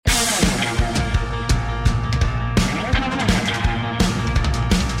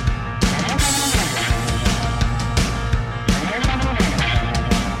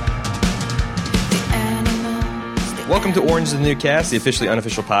Welcome to Orange is the New Cast, the officially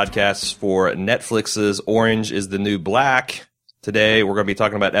unofficial podcast for Netflix's Orange is the New Black. Today, we're going to be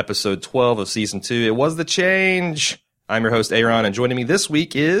talking about episode 12 of season 2. It was the change. I'm your host, Aaron, and joining me this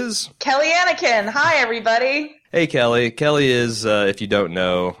week is... Kelly Anakin. Hi, everybody. Hey, Kelly. Kelly is, if you don't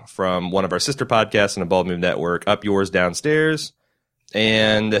know, from one of our sister podcasts on the Bald Move Network, Up Yours Downstairs.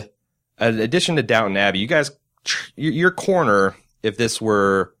 And in addition to Downton Abbey, you guys, your corner, if this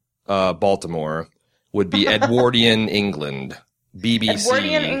were Baltimore, would be Edwardian England, BBC,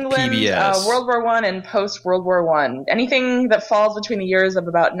 Edwardian England, PBS. World War I and post-World War I. Anything that falls between the years of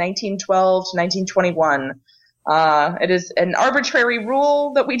about 1912 to 1921. It is an arbitrary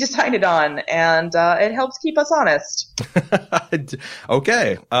rule that we decided on, and it helps keep us honest.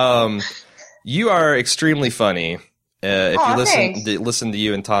 Okay. You are extremely funny. If you listen to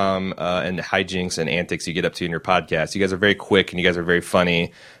you and Tom and the hijinks and antics you get up to in your podcast, you guys are very quick and you guys are very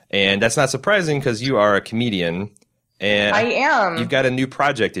funny. And that's not surprising because you are a comedian. And I am. You've got a new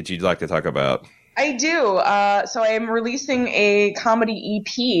project that you'd like to talk about. I do. So I am releasing a comedy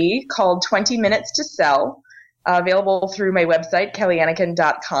EP called 20 Minutes to Sell, available through my website,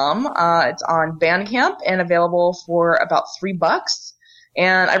 kellyanakin.com. It's on Bandcamp and available for about $3.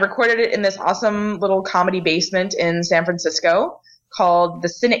 And I recorded it in this awesome little comedy basement in San Francisco called the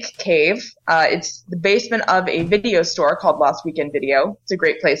Cynic Cave. It's the basement of a video store called Lost Weekend Video. It's a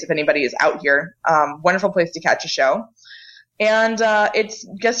great place if anybody is out here. Wonderful place to catch a show. And it's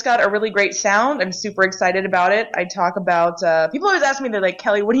just got a really great sound. I'm super excited about it. I talk about people always ask me, they're like,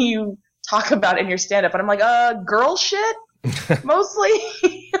 Kelly, what do you talk about in your stand-up? And I'm like, girl shit, mostly.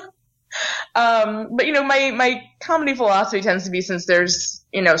 But you know, my comedy philosophy tends to be, since there's,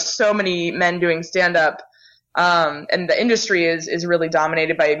 you know, so many men doing stand-up, and the industry is really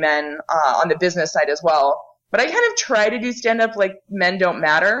dominated by men on the business side as well. But I kind of try to do stand-up like men don't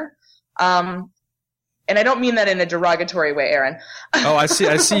matter. And I don't mean that in a derogatory way, Aaron. Oh, I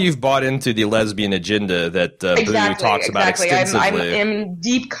see you've bought into the lesbian agenda that Boo talks about extensively. I'm in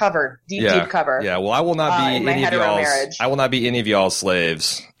deep cover. Deep cover. Yeah, well, I will not be I will not be any of y'all's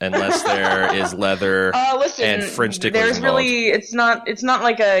slaves unless there is leather and French ticklers involved. It's not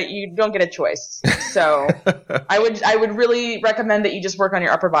like you don't get a choice. So I would really recommend that you just work on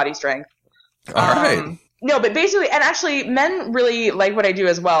your upper body strength. All right. No, but basically, and actually, men really like what I do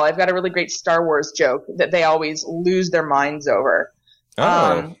as well. I've got a really great Star Wars joke that they always lose their minds over.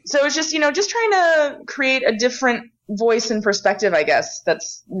 Oh. So it's just, you know, just trying to create a different voice and perspective, I guess,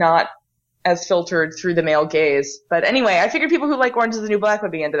 that's not as filtered through the male gaze. But anyway, I figured people who like Orange is the New Black would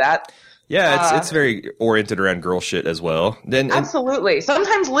be into that. Yeah, it's very oriented around girl shit as well. Absolutely.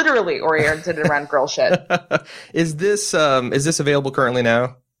 Sometimes literally oriented around girl shit. Is this available currently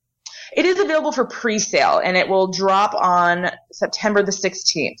now? It is available for pre-sale, and it will drop on September the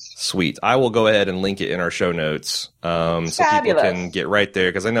 16th. Sweet. I will go ahead and link it in our show notes so people can get right there,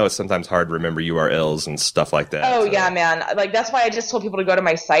 because I know it's sometimes hard to remember URLs and stuff like that. Oh, yeah, man. Like, that's why I just told people to go to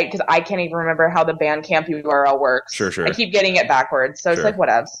my site, because I can't even remember how the Bandcamp URL works. Sure. I keep getting it backwards, so It's like,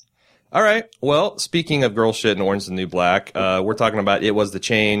 whatevs. All right. Well, speaking of girl shit and Orange is the New Black, we're talking about It Was the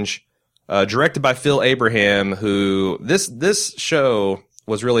Change, directed by Phil Abraham, who this show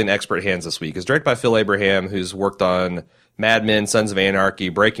was really in expert hands this week. It's directed by Phil Abraham, who's worked on Mad Men, Sons of Anarchy,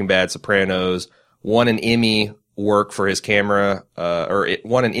 Breaking Bad, Sopranos, won an Emmy for his camera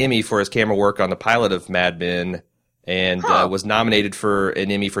work on the pilot of Mad Men, and was nominated for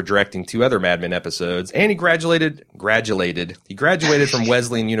an Emmy for directing 2 other Mad Men episodes. And he graduated from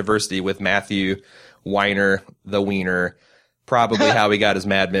Wesleyan University with Matthew Weiner, the Wiener, probably how he got his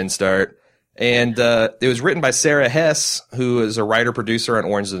Mad Men start. And it was written by Sarah Hess, who is a writer-producer on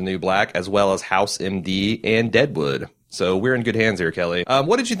Orange is the New Black, as well as House MD and Deadwood. So we're in good hands here, Kelly.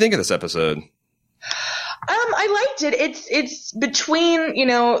 What did you think of this episode? I liked it. It's between, you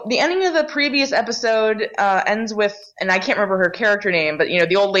know, the ending of the previous episode ends with, and I can't remember her character name, but, you know,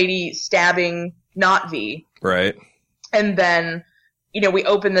 the old lady stabbing not V. Right. And then, you know, we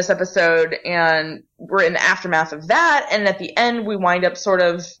open this episode and we're in the aftermath of that. And at the end, we wind up sort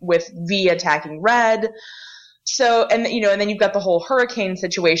of with V attacking Red. So, and, you know, and then you've got the whole hurricane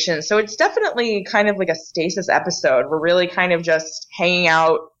situation. So it's definitely kind of like a stasis episode. We're really kind of just hanging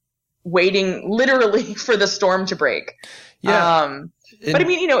out, waiting literally for the storm to break. Yeah. But I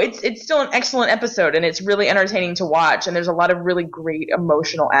mean, you know, it's still an excellent episode and it's really entertaining to watch. And there's a lot of really great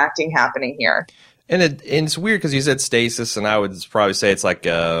emotional acting happening here. And it's weird because you said stasis, and I would probably say it's like,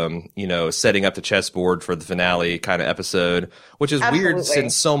 you know, setting up the chessboard for the finale kind of episode, which is weird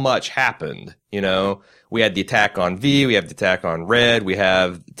since so much happened. You know, we had the attack on V, we have the attack on Red, we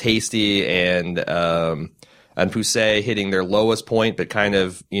have Tasty and and Pusey hitting their lowest point, but kind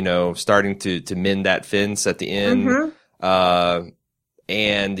of, starting to mend that fence at the end.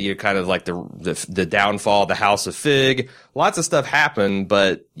 And you're kind of like the downfall of the House of Fig. Lots of stuff happened,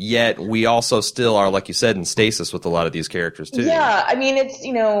 but yet we also still are, like you said, in stasis with a lot of these characters too. Yeah, I mean, it's,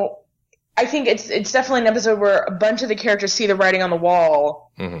 I think it's definitely an episode where a bunch of the characters see the writing on the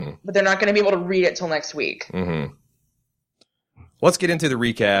wall, but they're not going to be able to read it till next week. Let's get into the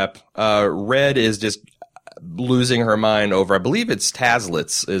recap. Red is just losing her mind over, I believe it's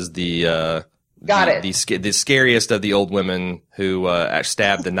Tazlitz is the scariest of the old women who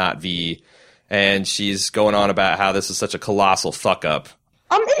stabbed the Not V, and she's going on about how this is such a colossal fuck up.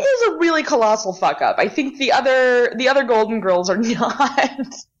 It is a really colossal fuck up. I think the other Golden Girls are not.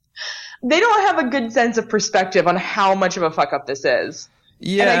 They don't have a good sense of perspective on how much of a fuck up this is.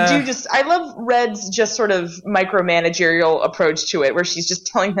 Yeah. And I love Red's just sort of micromanagerial approach to it, where she's just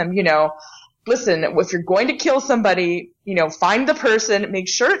telling them, listen, if you're going to kill somebody, find the person, make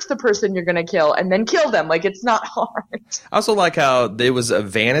sure it's the person you're going to kill, and then kill them. Like, it's not hard. I also like how there was a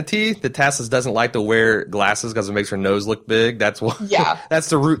vanity that Tassus doesn't like to wear glasses because it makes her nose look big. That's what. Yeah. That's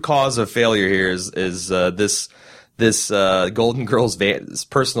the root cause of failure here is this Golden Girl's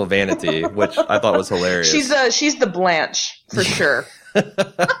personal vanity, which I thought was hilarious. She's the Blanche for sure.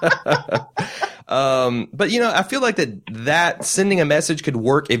 But I feel like that sending a message could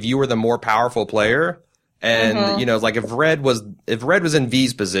work if you were the more powerful player. And like if Red was in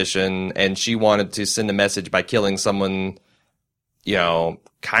V's position and she wanted to send a message by killing someone,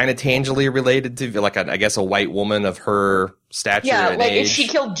 kind of tangibly related to, like, I guess a white woman of her stature and age. If she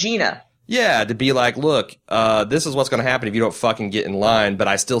killed Gina. Yeah, to be like, look, this is what's going to happen if you don't fucking get in line, but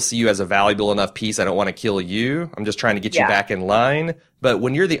I still see you as a valuable enough piece. I don't want to kill you. I'm just trying to get you back in line. But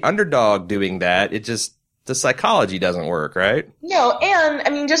when you're the underdog doing that, the psychology doesn't work, right? No, and I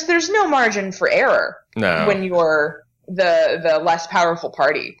mean, there's no margin for error when you're the less powerful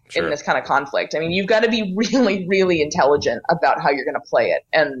party in this kind of conflict. I mean, you've got to be really, really intelligent about how you're going to play it.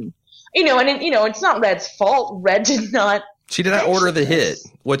 And, it's not Red's fault. Red did not. She did not order the hit,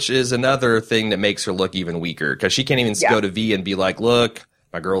 which is another thing that makes her look even weaker, because she can't even go to V and be like, look,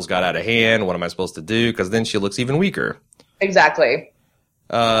 my girl's got out of hand. What am I supposed to do? Because then she looks even weaker. Exactly.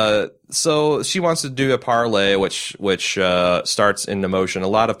 So she wants to do a parlay, which starts into motion a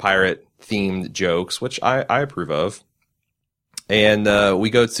lot of pirate-themed jokes, which I approve of. And we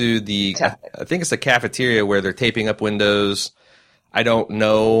go to I think it's the cafeteria where they're taping up windows. I don't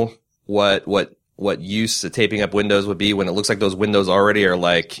know what use the taping up windows would be when it looks like those windows already are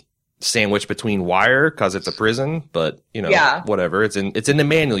like sandwiched between wire because it's a prison, but whatever. It's in the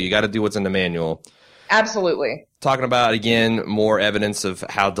manual. You got to do what's in the manual. Absolutely. Talking about, again, more evidence of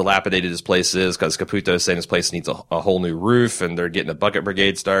how dilapidated this place is, because Caputo is saying this place needs a whole new roof, and they're getting a bucket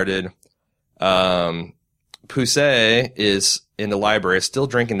brigade started. Pusey is in the library, still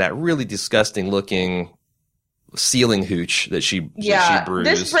drinking that really disgusting-looking ceiling hooch that she brewed.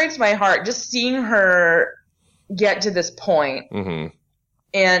 This breaks my heart, just seeing her get to this point. Mm-hmm.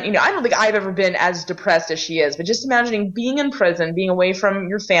 And, I don't think I've ever been as depressed as she is, but just imagining being in prison, being away from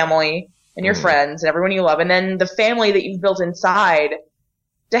your family and your friends and everyone you love, and then the family that you've built inside,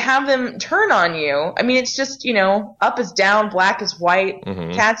 to have them turn on you. I mean, it's just, up is down, black is white,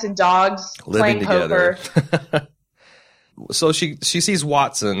 cats and dogs living playing together. Poker. So she sees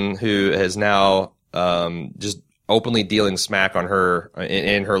Watson, who has now just openly dealing smack on her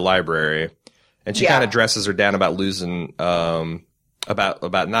in her library, and she kind of dresses her down about losing,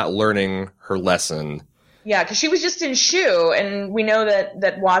 about not learning her lesson. Yeah, because she was just in SHU, and we know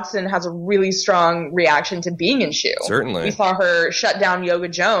that Watson has a really strong reaction to being in SHU. Certainly. We saw her shut down Yoga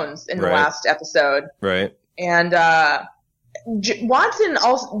Jones in the last episode. Right. And Watson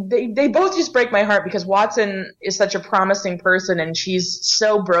also, they both just break my heart, because Watson is such a promising person, and she's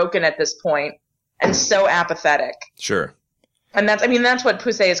so broken at this point and so apathetic. Sure. And that's what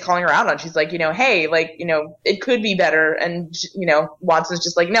Pusey is calling her out on. She's like, hey, it could be better. And, Watson's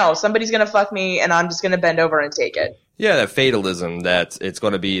just like, no, somebody's going to fuck me, and I'm just going to bend over and take it. Yeah, that fatalism, that it's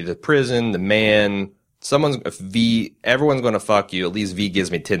going to be the prison, the man, everyone's going to fuck you. At least V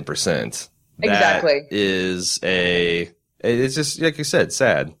gives me 10%. Exactly. It's just, like you said,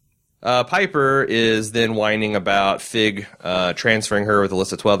 sad. Piper is then whining about Fig transferring her with a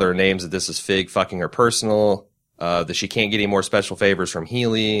list of 12 other names, that this is Fig fucking her personal. That she can't get any more special favors from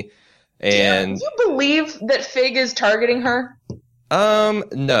Healy. And do you believe that Fig is targeting her?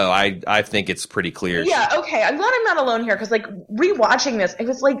 No, I think it's pretty clear. Yeah, okay. I'm glad I'm not alone here, because, rewatching this, it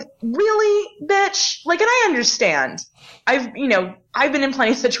was like, really, bitch? And I understand. I've been in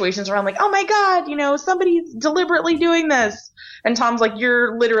plenty of situations where I'm like, oh my god, somebody's deliberately doing this. And Tom's like,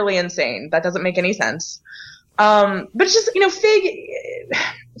 you're literally insane. That doesn't make any sense. But it's just,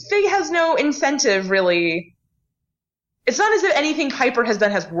 Fig has no incentive, really. It's not as if anything Piper has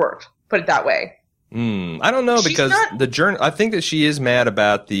done has worked, put it that way. I don't know, because I think that she is mad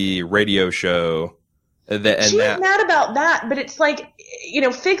about the radio show. She's mad about that, but it's like,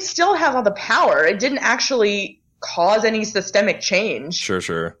 Fig still has all the power. It didn't actually cause any systemic change.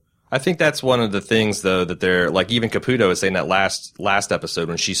 Sure. I think that's one of the things, though, that they're, like, even Caputo was saying that last episode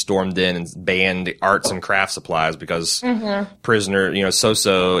when she stormed in and banned arts and craft supplies because prisoner,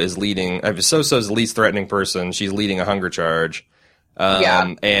 Soso is leading, Soso's the least threatening person. She's leading a hunger charge.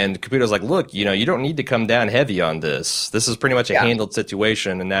 And Caputo's like, look, you don't need to come down heavy on this. This is pretty much a handled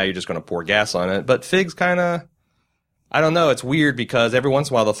situation, and now you're just going to pour gas on it. But Fig's kind of, I don't know, it's weird because every once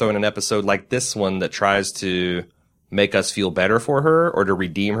in a while they'll throw in an episode like this one that tries to make us feel better for her or to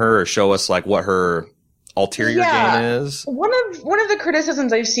redeem her or show us like what her ulterior gain is. One of the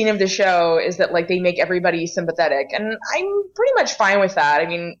criticisms I've seen of the show is that like they make everybody sympathetic, and I'm pretty much fine with that. I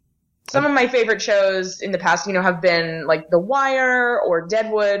mean, some of my favorite shows in the past, have been like The Wire or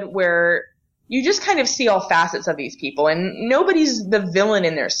Deadwood, where you just kind of see all facets of these people and nobody's the villain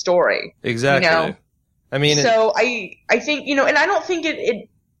in their story. Exactly. I mean, so I think, and I don't think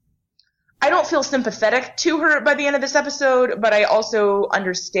I don't feel sympathetic to her by the end of this episode, but I also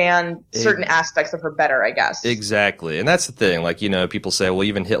understand certain aspects of her better, I guess. Exactly. And that's the thing. Like, people say, well,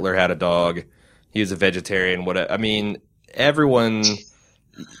 even Hitler had a dog. He was a vegetarian. Whatever. I mean, everyone,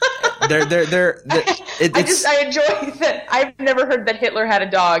 I enjoy that. I've never heard that Hitler had a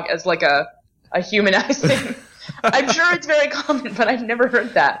dog as like a humanizing. I'm sure it's very common, but I've never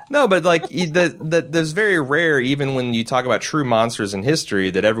heard that. No, but like there's very rare, even when you talk about true monsters in history,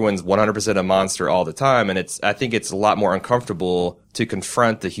 that everyone's 100% a monster all the time, and I think it's a lot more uncomfortable to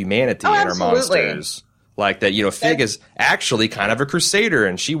confront the humanity in our monsters. Like that, Fig is actually kind of a crusader,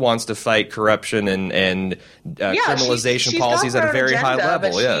 and she wants to fight corruption and criminalization policies at a very high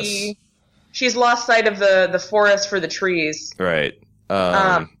level. Yes, she's lost sight of the forest for the trees. Right.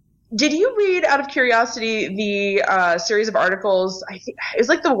 Did you read, out of curiosity, the series of articles? I think it was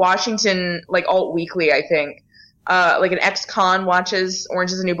like the Washington Alt Weekly. I think like an ex-con watches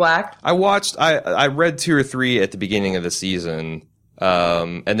Orange Is the New Black. I read 2 or 3 at the beginning of the season,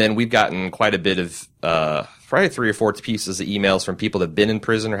 and then we've gotten quite a bit of probably 3 or 4 pieces of emails from people that have been in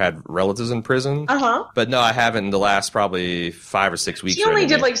prison or had relatives in prison. But no, I haven't in the last probably 5 or 6 weeks. She only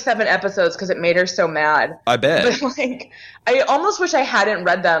did like 7 episodes because it made her so mad. I bet. But I almost wish I hadn't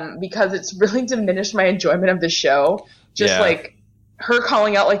read them because it's really diminished my enjoyment of the show. Just like her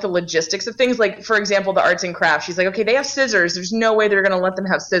calling out like the logistics of things. Like, for example, the arts and crafts. She's like, okay, they have scissors. There's no way they're going to let them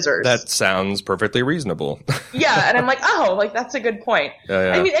have scissors. That sounds perfectly reasonable. Yeah. And I'm like, that's a good point.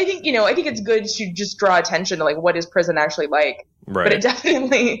 Yeah. I mean, I think it's good to just draw attention to like, what is prison actually like? Right. But it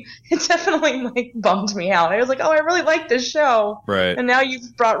definitely like bummed me out. I was like, I really like this show. Right. And now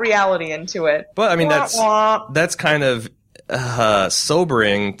you've brought reality into it. But I mean, that's kind of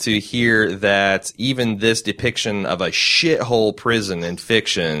sobering to hear that even this depiction of a shithole prison in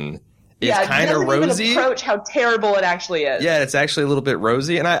fiction is kind of rosy. Even approach how terrible it actually is. Yeah, it's actually a little bit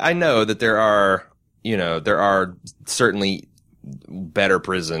rosy, and I know that there are certainly better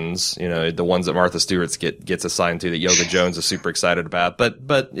prisons, the ones that Martha Stewart gets assigned to, that Yoga Jones is super excited about. But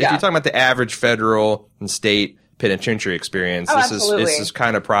if you're talking about the average federal and state penitentiary experience, this is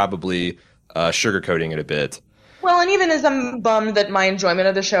kind of probably sugarcoating it a bit. Well, and even as I'm bummed that my enjoyment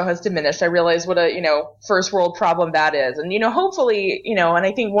of the show has diminished, I realize what a, first world problem that is. And, hopefully, and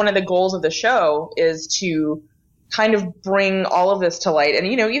I think one of the goals of the show is to kind of bring all of this to light. And,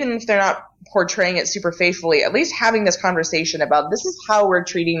 even if they're not portraying it super faithfully, at least having this conversation about this is how we're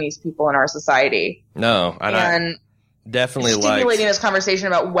treating these people in our society. No, and I definitely stimulating this conversation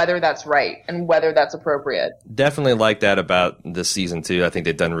about whether that's right and whether that's appropriate. Definitely like that about this season too. I think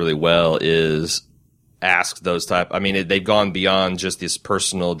they've done really well is ask those type. I mean, they've gone beyond just this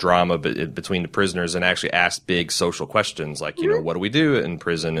personal drama between the prisoners and actually asked big social questions like, what do we do in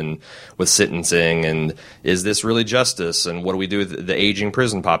prison and with sentencing, and is this really justice, and what do we do with the aging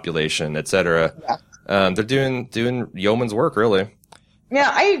prison population, et cetera. Yeah. They're doing yeoman's work, really.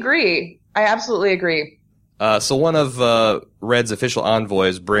 Yeah, I agree. I absolutely agree. So one of Red's official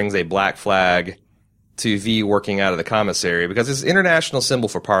envoys brings a black flag to V working out of the commissary because it's an international symbol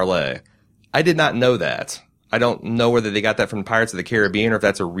for parlay. I did not know that. I don't know whether they got that from Pirates of the Caribbean or if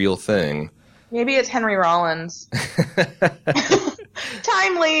that's a real thing. Maybe it's Henry Rollins.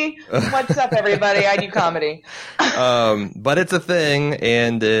 Timely. What's up, everybody? I do comedy. But it's a thing,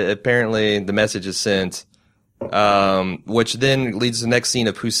 and apparently the message is sent, which then leads to the next scene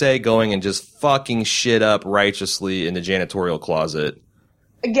of Poussey going and just fucking shit up righteously in the janitorial closet.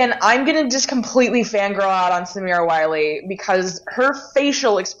 again, I'm going to just completely fangirl out on Samira Wiley because her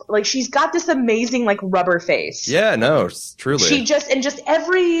facial, like, she's got this amazing, like, rubber face. Yeah, no, truly. She just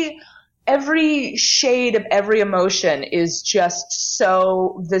every shade of every emotion is just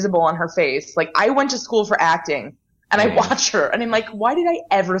so visible on her face. Like, I went to school for acting, and I watch her, and I'm like, why did I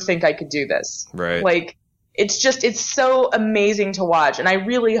ever think I could do this? Right. Like, it's so amazing to watch, and I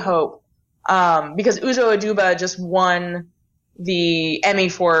really hope, because Uzo Aduba just won the Emmy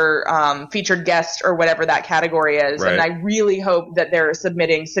for featured guest or whatever that category is. Right. And I really hope that they're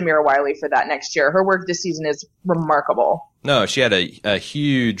submitting Samira Wiley for that next year. Her work this season is remarkable. No, she had a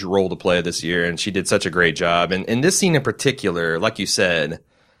huge role to play this year, and she did such a great job. And in this scene in particular, like you said,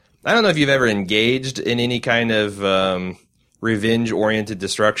 I don't know if you've ever engaged in any kind of revenge-oriented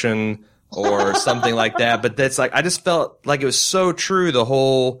destruction or something like that, but that's like, I just felt like it was so true, the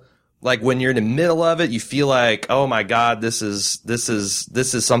whole, like, when you're in the middle of it, you feel like, oh my God, this is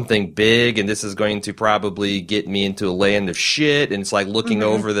something big, and this is going to probably get me into a land of shit. And it's like looking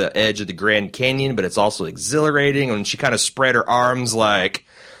over the edge of the Grand Canyon, but it's also exhilarating. And she kind of spread her arms like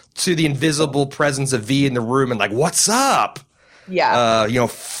to the invisible presence of V in the room and like, what's up? Yeah.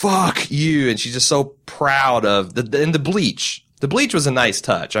 Fuck you. And she's just so proud of the bleach. The bleach was a nice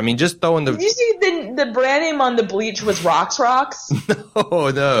touch. I mean, just throwing the. Did you see the brand name on the bleach was Rocks?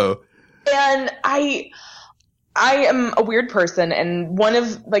 No. And I am a weird person, and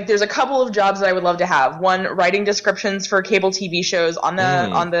there's a couple of jobs that I would love to have. One, writing descriptions for cable TV shows on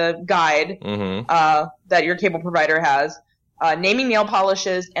the guide that your cable provider has, naming nail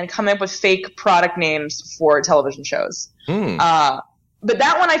polishes, and coming up with fake product names for television shows. But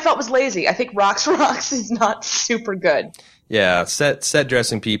that one I felt was lazy. I think Rocks is not super good. Yeah, set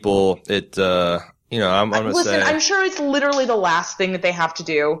dressing people. I'm gonna say. Listen, I'm sure it's literally the last thing that they have to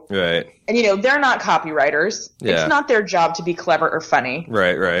do. Right. And they're not copywriters. Yeah. It's not their job to be clever or funny.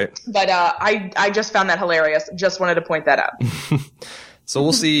 Right. But I just found that hilarious. Just wanted to point that out. So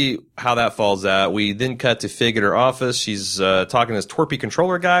we'll see how that falls out. We then cut to Fig at her office. She's talking to this twerpy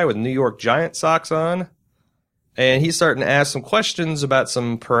controller guy with New York Giant socks on. And he's starting to ask some questions about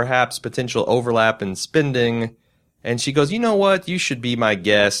some perhaps potential overlap in spending. And she goes, you know what? You should be my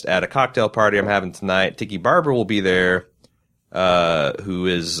guest at a cocktail party I'm having tonight. Tiki Barber will be there, who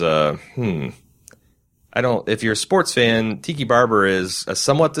is, if you're a sports fan, Tiki Barber is a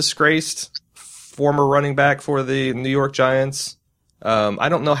somewhat disgraced former running back for the New York Giants. I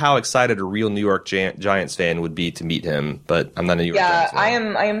don't know how excited a real New York Giants fan would be to meet him, but I'm not a New York Giants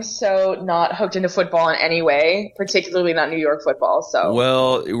fan. I am so not hooked into football in any way, particularly not New York football. So,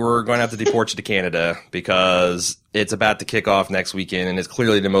 well, we're going to have to deport you to Canada because it's about to kick off next weekend, and it's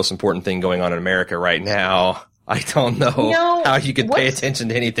clearly the most important thing going on in America right now. I don't know how you could pay attention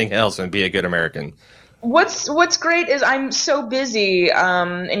to anything else and be a good American. What's great is I'm so busy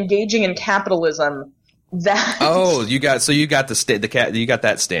engaging in capitalism. You got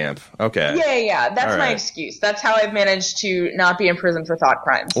that stamp. Okay. Yeah. That's my excuse. That's how I've managed to not be in prison for thought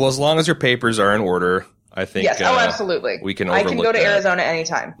crimes. Well, as long as your papers are in order, I think. Yes. Absolutely. We can overlook I can go to that. Arizona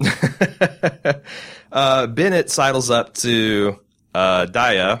anytime. Bennett sidles up to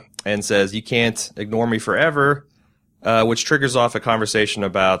Daya and says, "You can't ignore me forever," which triggers off a conversation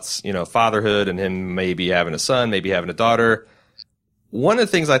about fatherhood and him maybe having a son, maybe having a daughter. One of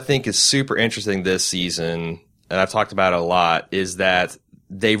the things I think is super interesting this season, and I've talked about it a lot, is that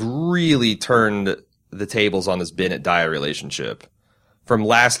they've really turned the tables on this Bennett-Daya relationship. From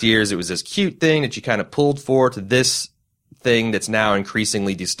last year's, it was this cute thing that you kind of pulled for, to this thing that's now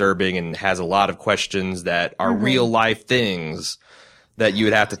increasingly disturbing and has a lot of questions that are real-life things that you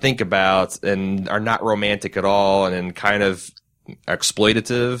would have to think about and are not romantic at all and kind of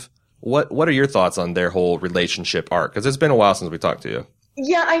exploitative. What are your thoughts on their whole relationship arc? Because it's been a while since we talked to you.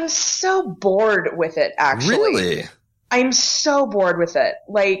 Yeah, I'm so bored with it, actually. Really? I'm so bored with it.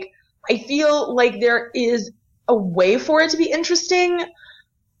 Like, I feel like there is a way for it to be interesting,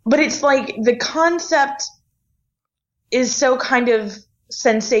 but it's like the concept is so kind of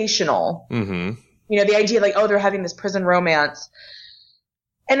sensational. Mm-hmm. The idea like, they're having this prison romance.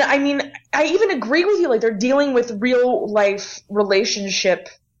 And I mean, I even agree with you, like, they're dealing with real life relationship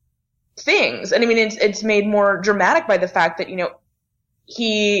things. And I mean, it's made more dramatic by the fact that,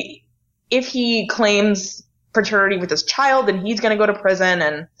 if he claims paternity with his child, then he's going to go to prison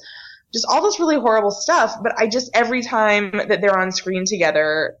and just all this really horrible stuff. But every time that they're on screen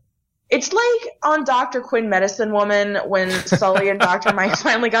together, it's like on Dr. Quinn Medicine Woman when Sully and Dr. Mike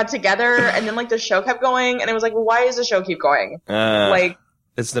finally got together and then like the show kept going and it was like, well, why does the show keep going?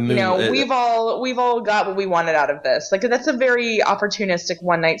 It's the movie. We've all got what we wanted out of this. Like, that's a very opportunistic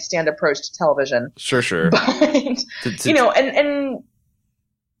one night stand approach to television. Sure. But, and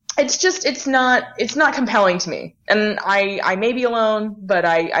it's not compelling to me. And I may be alone, but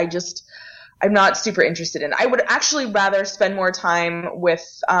I'm not super interested in it. I would actually rather spend more time with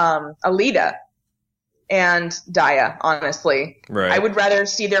Alita and Daya, honestly. Right. I would rather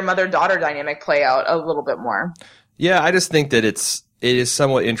see their mother-daughter dynamic play out a little bit more. Yeah, I just think that it is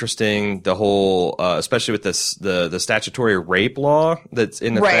somewhat interesting, the whole, especially with the statutory rape law that's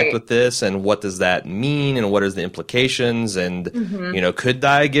in effect with this, and what does that mean, and what is the implications, and, could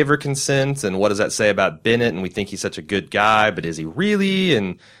Daya give her consent, and what does that say about Bennett, and we think he's such a good guy, but is he really?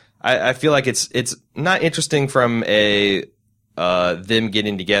 And I feel like it's not interesting from a them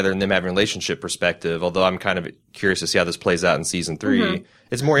getting together and them having a relationship perspective, although I'm kind of curious to see how this plays out in season 3. Mm-hmm.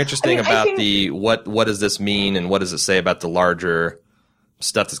 It's more interesting about what does this mean, and what does it say about the larger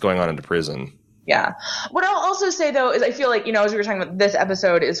stuff that's going on in the prison. Yeah. What I'll also say, though, is I feel like, as we were talking about, this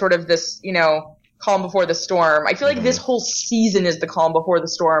episode is sort of this, calm before the storm. I feel like this whole season is the calm before the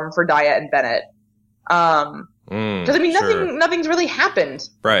storm for Daya and Bennett. Because nothing's really happened.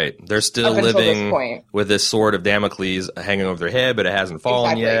 Right. They're still living with this sword of Damocles hanging over their head, but it hasn't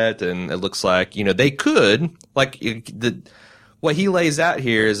fallen yet. And it looks like, they could, what he lays out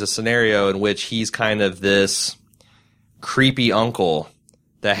here is a scenario in which he's kind of this creepy uncle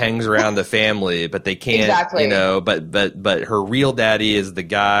that hangs around the family, but they can't, but her real daddy is the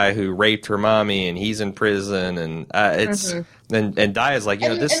guy who raped her mommy, and he's in prison, and it's, and Daya's like,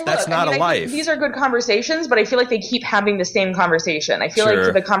 that's not a life. These are good conversations, but I feel like they keep having the same conversation. I feel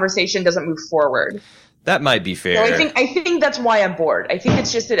like the conversation doesn't move forward. That might be fair. So I think that's why I'm bored. I think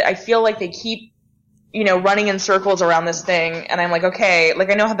it's just that I feel like they keep, running in circles around this thing, and I'm like, okay,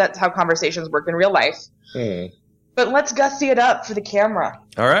 I know that's how conversations work in real life. But let's gussy it up for the camera.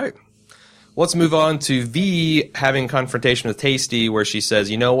 All right. Let's move on to V having confrontation with Tasty, where she says,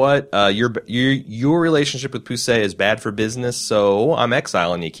 "You know what? Your relationship with Pusey is bad for business, so I'm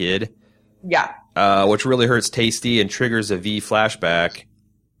exiling you, kid." Yeah. Which really hurts Tasty and triggers a V flashback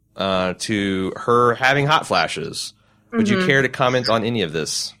to her having hot flashes. Would you care to comment on any of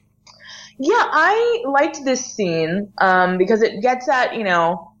this? Yeah, I liked this scene because it gets at,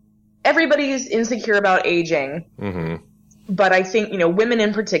 everybody's insecure about aging. But I think, women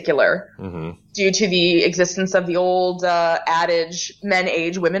in particular, due to the existence of the old adage, men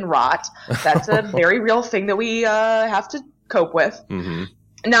age, women rot. That's a very real thing that we have to cope with.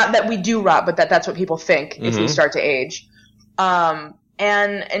 Not that we do rot, but that's what people think if we start to age.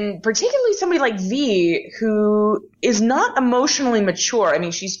 And particularly somebody like V, who is not emotionally mature. I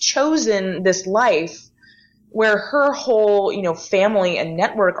mean, she's chosen this life where her whole, family and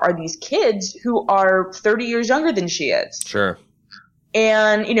network are these kids who are 30 years younger than she is. Sure.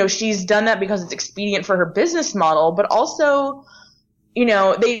 And, she's done that because it's expedient for her business model, but also,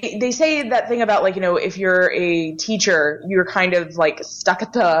 they say that thing about, if you're a teacher, you're kind of, stuck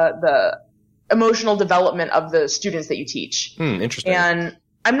at the emotional development of the students that you teach. Interesting. And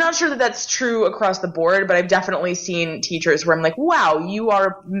I'm not sure that that's true across the board, but I've definitely seen teachers where I'm like, wow, you are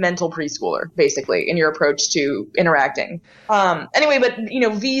a mental preschooler, basically, in your approach to interacting. Anyway, but,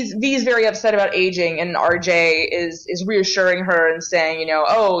 V's very upset about aging, and RJ is reassuring her and saying,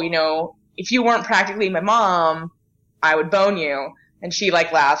 if you weren't practically my mom, I would bone you. And she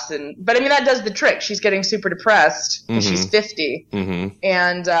laughs, but that does the trick. She's getting super depressed because she's 50,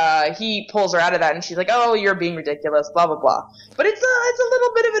 and he pulls her out of that, and she's like, "Oh, you're being ridiculous," blah blah blah. But it's a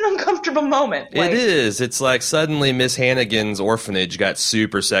little bit of an uncomfortable moment. It is. It's like suddenly Miss Hannigan's orphanage got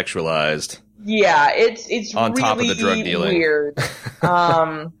super sexualized. Yeah, it's on really top of the drug dealing. Weird.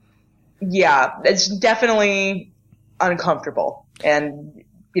 Yeah, it's definitely uncomfortable, and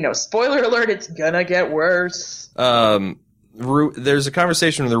spoiler alert, it's gonna get worse. There's a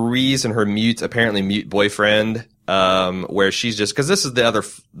conversation with Ruiz and her apparently mute boyfriend, where she's just, because this is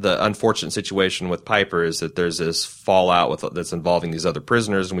the unfortunate situation with Piper, is that there's this fallout that's involving these other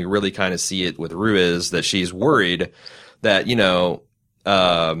prisoners, and we really kind of see it with Ruiz, that she's worried that,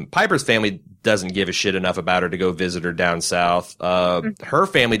 Piper's family doesn't give a shit enough about her to go visit her down south. Her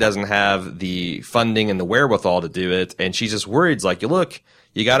family doesn't have the funding and the wherewithal to do it, and she's just worried. It's like, look,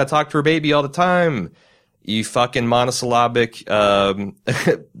 you got to talk to her baby all the time. You fucking monosyllabic mute.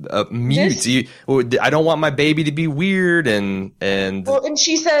 I don't want my baby to be weird, and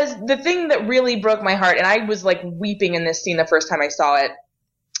she says the thing that really broke my heart, and I was weeping in this scene the first time I saw it,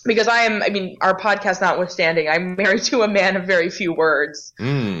 because our podcast notwithstanding, I'm married to a man of very few words.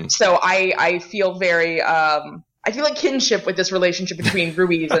 So I feel very I feel like kinship with this relationship between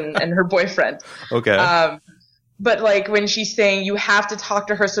Ruiz and her boyfriend. Okay. But when she's saying you have to talk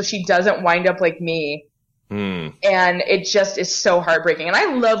to her so she doesn't wind up like me. And it just is so heartbreaking. And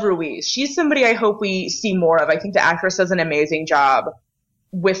I love Ruiz. She's somebody I hope we see more of. I think the actress does an amazing job.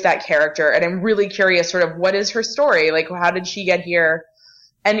 with that character. And I'm really curious sort of what is her story? Like, how did she get here?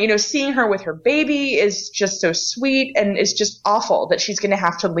 And, you know, seeing her with her baby is just so sweet, and it's just awful that she's going to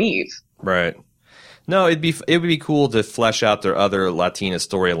have to leave. Right. No, it would be cool to flesh out their other Latina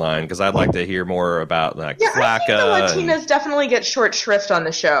storyline, because I'd like to hear more about like Flaca. I think the Latinas definitely get short shrift on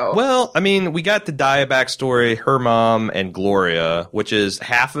the show. Well, I mean, we got the Daya backstory, her mom and Gloria, which is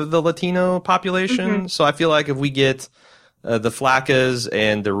half of the Latino population. Mm-hmm. So I feel like if we get the Flacas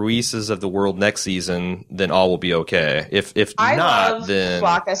and the Ruizes of the world next season, then all will be okay. If I not, love then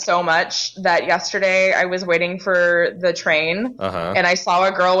Flaca so much that yesterday I was waiting for the train and I saw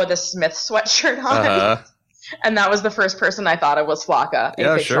a girl with a Smith sweatshirt on, and that was the first person I thought of was Flaca,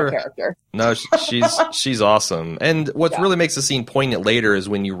 a fictional character. No, she's awesome. And what really makes the scene poignant later is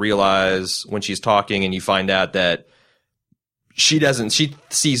when you realize when she's talking and you find out that she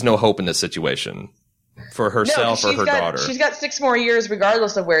sees no hope in this situation. For herself or her daughter. She's got 6 more years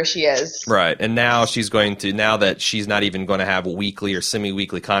regardless of where she is. Right. And now now that she's not even going to have weekly or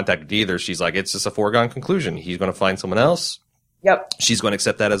semi-weekly contact with either, she's like, it's just a foregone conclusion. He's going to find someone else. Yep. She's going to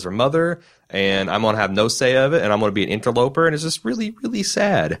accept that as her mother, and I'm going to have no say of it, and I'm going to be an interloper, and it's just really, really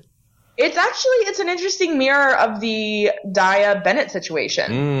sad. It's an interesting mirror of the Daya Bennett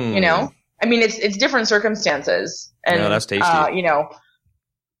situation, you know? I mean, it's different circumstances. And, no, that's tasty. You know,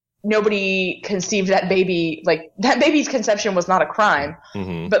 nobody conceived that baby, like, that baby's conception was not a crime.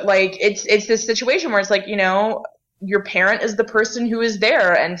 Mm-hmm. But, like, it's this situation where it's like, you know, your parent is the person who is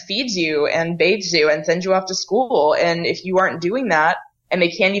there and feeds you and bathes you and sends you off to school. And if you aren't doing that and they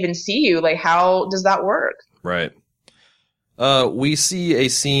can't even see you, like, how does that work? Right. We see a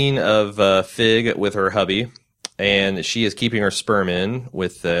scene of Fig with her hubby, and she is keeping her sperm in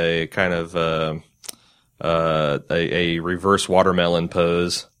with a kind of a reverse watermelon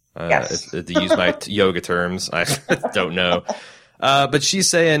pose. Yes. To use my yoga terms, I don't know. But she's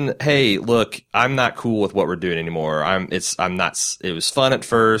saying, "Hey, look, I'm not cool with what we're doing anymore. It was fun at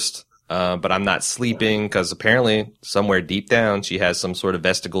first, but I'm not sleeping because apparently somewhere deep down she has some sort of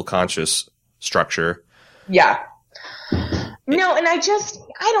vestigial conscious structure." Yeah. No, and I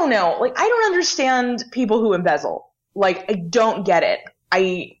don't know. Like, I don't understand people who embezzle. Like, I don't get it.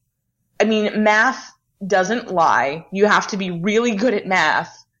 I mean, math doesn't lie. You have to be really good at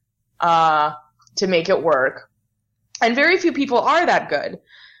math to make it work. And very few people are that good.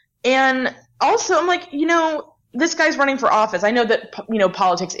 And also, I'm like, you know, this guy's running for office. I know that, you know,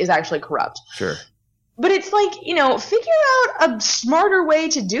 politics is actually corrupt. Sure. But it's like, you know, figure out a smarter way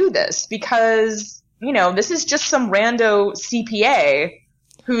to do this, because, you know, this is just some rando CPA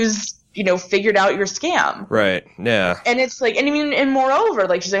who's, you know, figured out your scam. Right. Yeah. And it's like, and I mean, and moreover,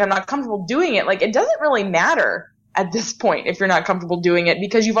 like, she's like, I'm not comfortable doing it. Like, it doesn't really matter at this point if you're not comfortable doing it,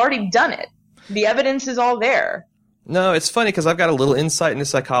 because you've already done it. The evidence is all there. No, it's funny because I've got a little insight into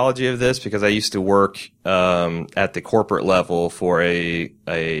psychology of this, because I used to work at the corporate level for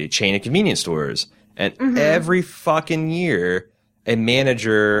a chain of convenience stores. And every fucking year, a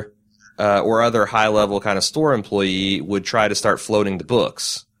manager or other high-level kind of store employee would try to start floating the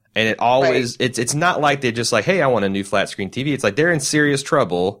books. And it always, it's not like they're just like, hey, I want a new flat-screen TV. It's like they're in serious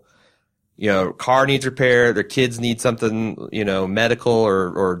trouble. You know, car needs repair, their kids need something, you know, medical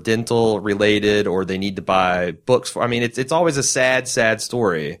or dental related, or they need to buy books for. I mean, it's always a sad, sad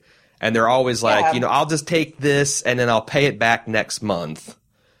story. And they're always like, you know, I'll just take this and then I'll pay it back next month.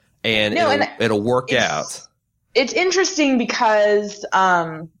 And it'll work out. It's interesting because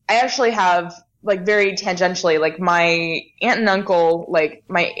I actually have, like, very tangentially, like, my aunt and uncle, like,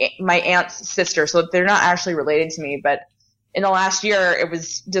 my aunt's sister, so they're not actually related to me, but in the last year, it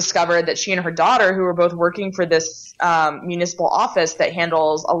was discovered that she and her daughter, who were both working for this municipal office that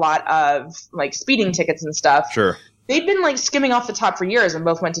handles a lot of, like, speeding tickets and stuff. Sure. They'd been, like, skimming off the top for years and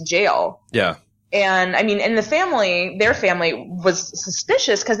both went to jail. Yeah. And, I mean, and their family was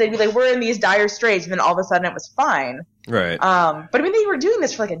suspicious because they'd be like, we're in these dire straits, and then all of a sudden it was fine. Right. But I mean, they were doing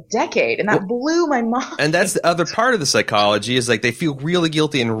this for like a decade, and that blew my mind. And that's the other part of the psychology, is like they feel really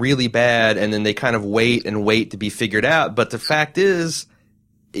guilty and really bad, and then they kind of wait and wait to be figured out. But the fact is,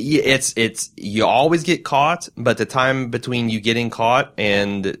 it's you always get caught, but the time between you getting caught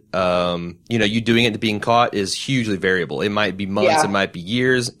and you know, you doing it to being caught is hugely variable. It might be months, it might be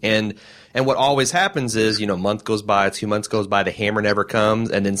years, and what always happens is, you know, a month goes by, 2 months goes by, the hammer never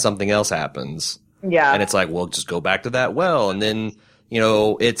comes, and then something else happens. Yeah. And it's like, well, just go back to that well. And then, you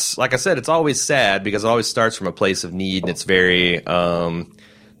know, it's, like I said, it's always sad because it always starts from a place of need, and it's very,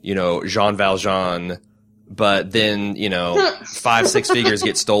 you know, Jean Valjean. But then, you know, 5-6 figures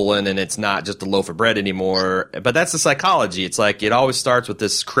get stolen, and it's not just a loaf of bread anymore. But that's the psychology. It's like it always starts with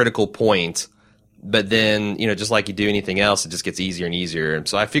this critical point But then, just like you do anything else, it just gets easier and easier. And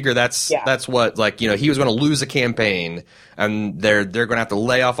so I figure that's what, like, he was going to lose a campaign, and they're going to have to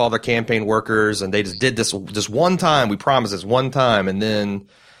lay off all their campaign workers, and they just did this just one time. We promised this one time, and then,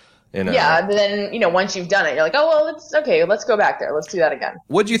 Yeah, then, once you've done it, you're like, oh, well, let's go back there. Let's do that again.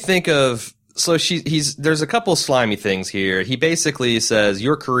 What'd you think of... So there's a couple slimy things here. He basically says,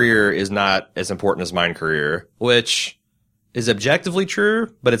 your career is not as important as mine career, which is objectively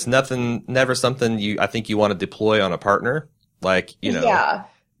true, but it's never something I think you want to deploy on a partner. Like,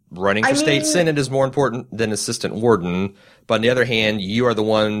 running for state senate is more important than assistant warden. But on the other hand, you are the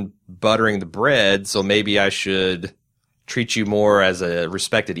one buttering the bread, so maybe I should treat you more as a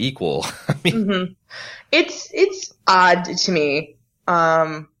respected equal. I mean, it's odd to me.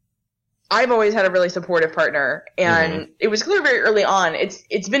 I've always had a really supportive partner, and it was clear very early on.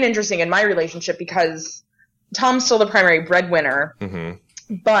 It's been interesting in my relationship because Tom's still the primary breadwinner,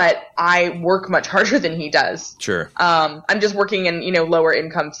 but I work much harder than he does. Sure. I'm just working in, lower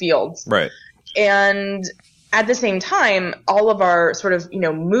income fields. Right. And at the same time, all of our sort of,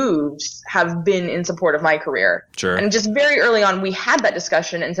 moves have been in support of my career. Sure. And just very early on, we had that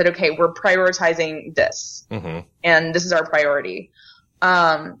discussion and said, okay, we're prioritizing this. And this is our priority.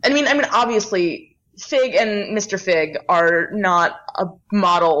 I mean, obviously, Fig and Mr. Fig are not a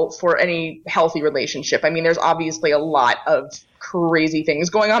model for any healthy relationship. I mean, there's obviously a lot of crazy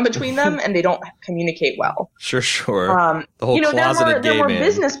things going on between them, and they don't communicate well. Sure. The whole closeted gay they're more man.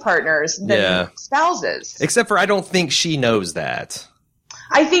 Business partners than spouses. Except for I don't think she knows that.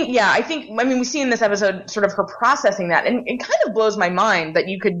 I mean, we see in this episode sort of her processing that, and it kind of blows my mind that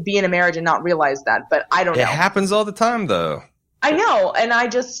you could be in a marriage and not realize that, but I don't know. It happens all the time, though. I know, and I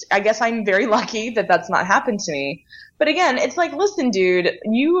guess I'm very lucky that that's not happened to me. But again, it's like, listen, dude,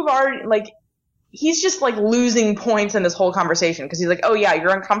 you have already, like, he's just, like, losing points in this whole conversation, because he's like, oh, yeah,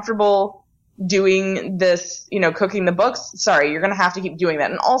 you're uncomfortable doing this, cooking the books? Sorry, you're going to have to keep doing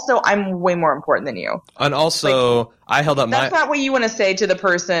that. And also, I'm way more important than you. And also, I held up That's not what you want to say to the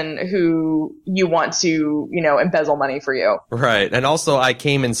person who you want to, embezzle money for you. Right. And also, I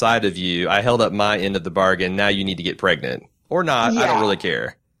came inside of you. I held up my end of the bargain. Now you need to get pregnant. Or not, I don't really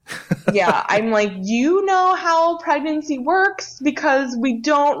care. Yeah, I'm like, you know how pregnancy works? Because we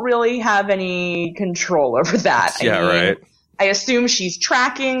don't really have any control over that. Right. I assume she's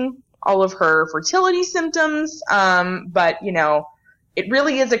tracking all of her fertility symptoms, but, it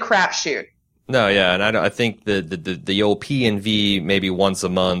really is a crapshoot. No, yeah, and I think the old P&V maybe once a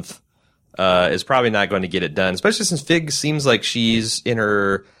month is probably not going to get it done, especially since Fig seems like she's in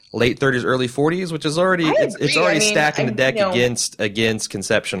her late 30s, early 40s, which is already stacking the deck against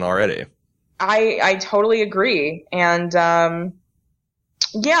conception already. I totally agree, and I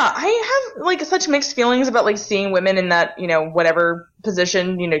have like such mixed feelings about like seeing women in that whatever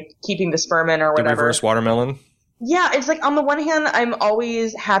position, keeping the sperm in or whatever. The reverse watermelon. Yeah, it's like on the one hand, I'm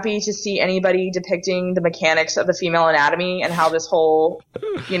always happy to see anybody depicting the mechanics of the female anatomy and how this whole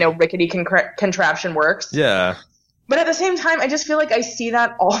rickety contraption works. Yeah. But at the same time, I just feel like I see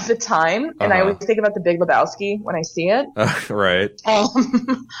that all the time, and I always think about The Big Lebowski when I see it. Right.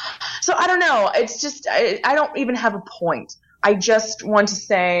 So I don't know. It's just I don't even have a point. I just want to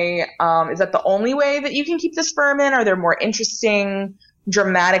say, is that the only way that you can keep the sperm in? Are there more interesting,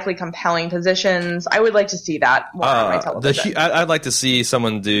 dramatically compelling positions? I would like to see that more on my television. I'd like to see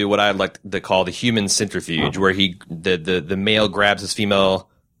someone do what I'd like to call the human centrifuge, where the male grabs his female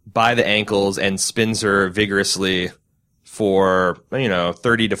by the ankles and spins her vigorously for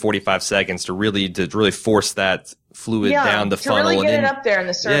 30 to 45 seconds to really force that fluid down the funnel. To really get it up there in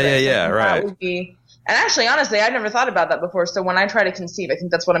the cervix. Yeah, right. That would be, and actually, honestly, I've never thought about that before. So when I try to conceive, I think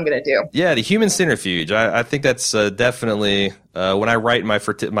that's what I'm going to do. Yeah, the human centrifuge. I think that's definitely when I write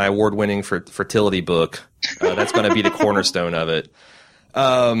my award-winning fertility book. That's going to be the cornerstone of it.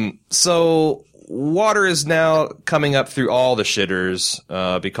 So water is now coming up through all the shitters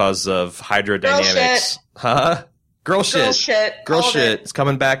because of hydrodynamics. Girl shit. It's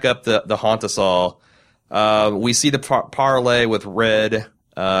coming back up the haunt us all. We see the parlay with Red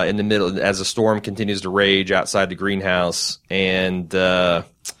in the middle as the storm continues to rage outside the greenhouse, and Red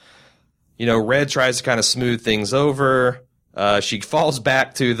tries to kind of smooth things over. She falls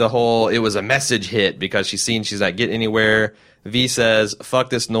back to the whole it was a message hit because she's not getting anywhere. V says,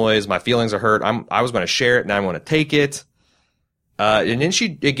 "Fuck this noise. My feelings are hurt. I was going to share it, and I'm going to take it." And then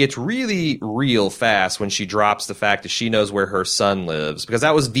it gets really real fast when she drops the fact that she knows where her son lives, because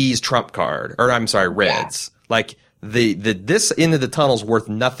that was V's trump card, or I'm sorry, Red's. Yeah. Like this end of the tunnel's worth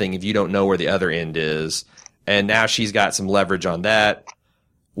nothing if you don't know where the other end is, and now she's got some leverage on that,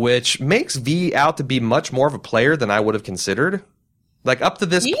 which makes V out to be much more of a player than I would have considered. Like up to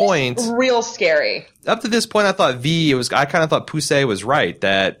this point, real scary. Up to this point, I thought I kind of thought Poussey was right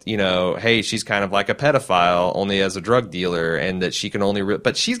that, you know, hey, she's kind of like a pedophile only as a drug dealer, and that she can only,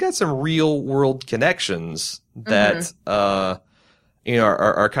 but she's got some real world connections that, you know,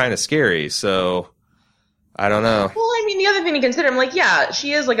 are kind of scary. So I don't know. Well, I mean, the other thing to consider, I'm like, yeah,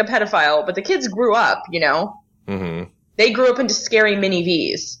 she is like a pedophile, but the kids grew up, you know? Mm-hmm. They grew up into scary mini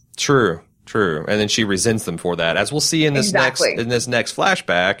Vs. True. And then she resents them for that, as we'll see in this next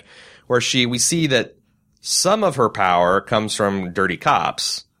flashback, where we see that some of her power comes from dirty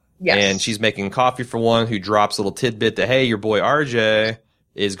cops. Yes. And she's making coffee for one who drops a little tidbit that, hey, your boy RJ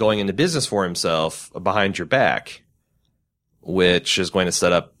is going into business for himself behind your back, which is going to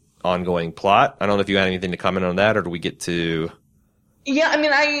set up ongoing plot. I don't know if you had anything to comment on that, or do we get to... Yeah, I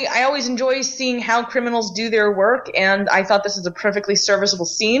mean, I always enjoy seeing how criminals do their work, and I thought this is a perfectly serviceable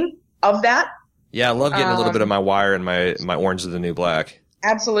scene of that. Yeah, I love getting a little bit of my Wire and my Orange is the New Black.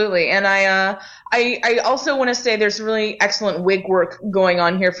 Absolutely. And I also want to say there's really excellent wig work going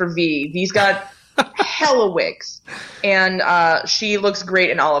on here for V. V's got hella wigs, and she looks great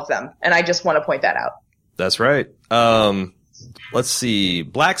in all of them, and I just want to point that out. That's right. Let's see.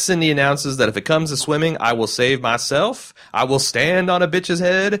 Black Cindy announces that if it comes to swimming, I will save myself. I will stand on a bitch's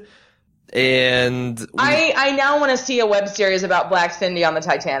head. And I now want to see a web series about Black Cindy on the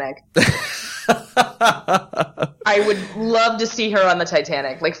Titanic. I would love to see her on the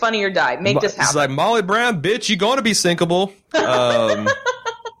Titanic. Like, Funny or Die. Make this happen. It's like, Molly Brown, bitch, you going to be sinkable.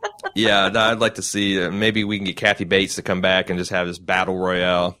 Yeah, I'd like to see. Maybe we can get Kathy Bates to come back and just have this battle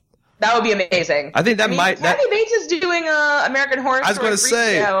royale. That would be amazing. I think Kathy Bates is doing American Horror Story. I was going to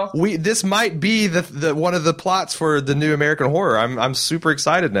say this might be the one of the plots for the new American Horror. I'm super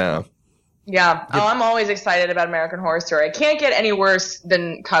excited now. Yeah. I'm always excited about American Horror Story. It can't get any worse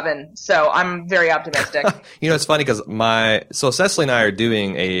than Coven, so I'm very optimistic. You know, it's funny because Cecily and I are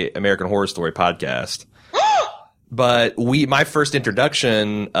doing a American Horror Story podcast. But my first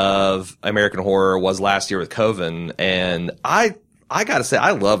introduction of American Horror was last year with Coven, and I gotta say,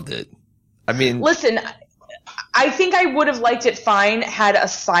 I loved it. I mean, listen, I think I would have liked it fine had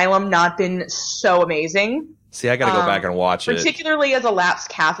Asylum not been so amazing. See, I gotta go back and watch it. Particularly as a lapsed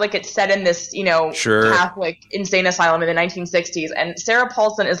Catholic, it's set in this, you know, Catholic insane asylum in the 1960s, and Sarah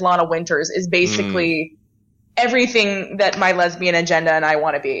Paulson as Lana Winters is basically everything that my lesbian agenda and I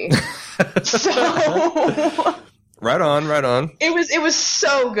want to be. So... Right on. It was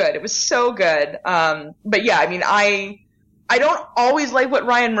so good. It was so good. But yeah, I mean, I don't always like what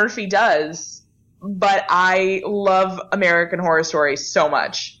Ryan Murphy does, but I love American Horror Story so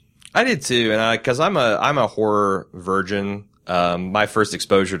much. I did too, and because I'm a horror virgin. My first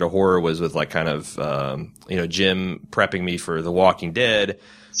exposure to horror was with like kind of Jim prepping me for The Walking Dead.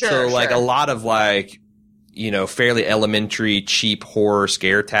 So like a lot of like, you know, fairly elementary, cheap horror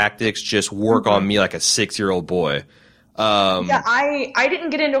scare tactics just work on me like a 6-year-old boy. Yeah, I didn't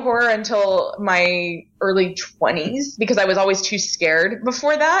get into horror until my early 20s because I was always too scared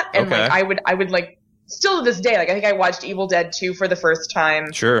before that. And like I would like, still to this day, like I think I watched Evil Dead 2 for the first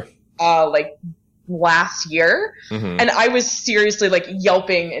time. Sure. Like last year, and I was seriously like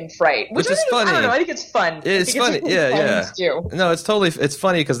yelping in fright, which is funny. I don't know. I think it's fun. It's funny. Yeah. No, it's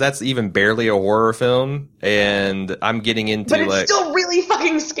funny because that's even barely a horror film, and I'm getting into. But it's still really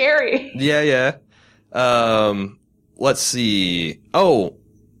fucking scary. Yeah. Let's see. Oh,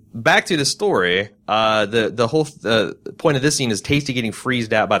 back to the story. The whole point of this scene is Tasty getting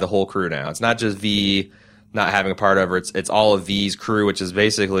freezed out by the whole crew. Now it's not just V not having a part of her. It's all of V's crew, which is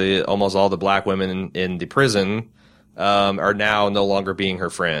basically almost all the black women in the prison, are now no longer being her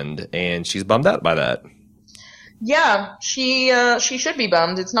friend, and she's bummed out by that. Yeah, she should be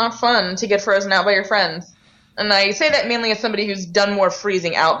bummed. It's not fun to get frozen out by your friends. And I say that mainly as somebody who's done more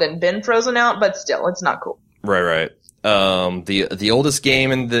freezing out than been frozen out, but still, it's not cool. Right. The oldest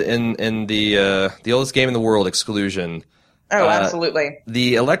game in the oldest game in the world, Exclusion. Oh, absolutely.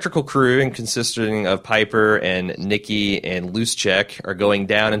 The electrical crew, consisting of Piper and Nikki and Loosecheck, are going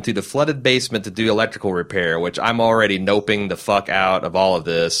down into the flooded basement to do electrical repair, which I'm already noping the fuck out of all of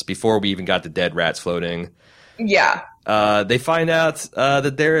this before we even got the dead rats floating. Yeah. They find out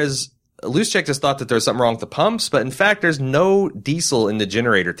that there is... Loosecheck just thought that there was something wrong with the pumps, but in fact, there's no diesel in the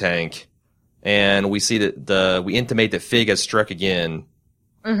generator tank. And we see that we intimate that Fig has struck again.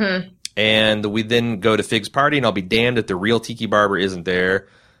 Mm-hmm. And we then go to Fig's party, and I'll be damned if the real Tiki Barber isn't there,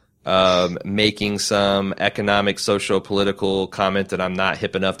 making some economic, socio-political comment that I'm not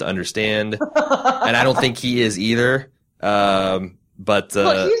hip enough to understand. And I don't think he is either. But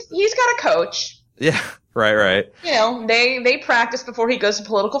look, he's got a coach. Yeah, right. You know, they practice before he goes to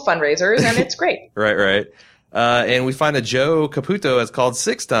political fundraisers, and it's great. Right. And we find a Joe Caputo has called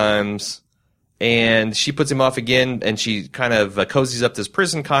 6 times, and she puts him off again, and she kind of cozies up this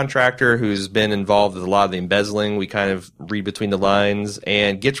prison contractor who's been involved with a lot of the embezzling. We kind of read between the lines,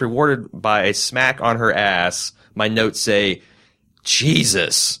 and gets rewarded by a smack on her ass. My notes say,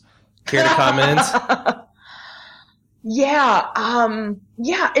 Jesus. Care to comment? Yeah.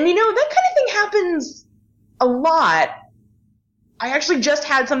 Yeah. And that kind of thing happens a lot. I actually just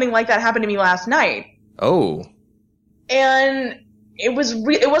had something like that happen to me last night. Oh. And it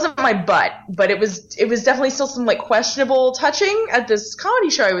wasn't my butt, but it was definitely still some like questionable touching at this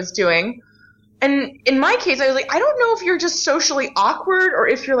comedy show I was doing. And in my case, I was like, I don't know if you're just socially awkward or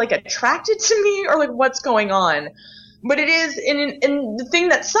if you're like attracted to me or like what's going on. But it is, and the thing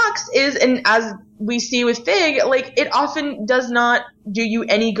that sucks is, and as we see with Fig, like it often does not do you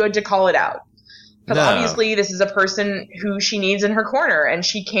any good to call it out. Because obviously this is a person who she needs in her corner, and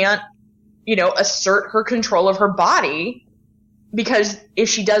she can't, assert her control of her body, because if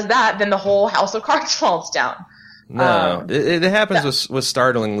she does that, then the whole house of cards falls down. No, it happens with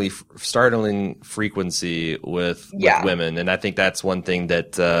startling frequency with women, and I think that's one thing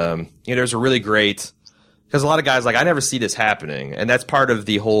that there's a really great, because a lot of guys like, I never see this happening, and that's part of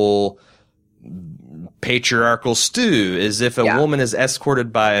the whole patriarchal stew. Is if a woman is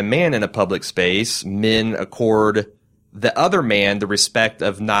escorted by a man in a public space, men accord the other man the respect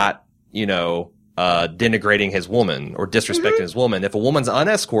of not denigrating his woman or disrespecting his woman. If a woman's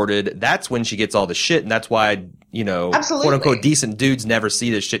unescorted, that's when she gets all the shit, and that's why, quote unquote decent dudes never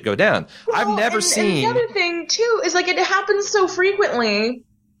see this shit go down. Well, I've never seen. And the other thing too is like it happens so frequently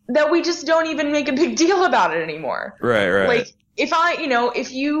that we just don't even make a big deal about it anymore. Right. Like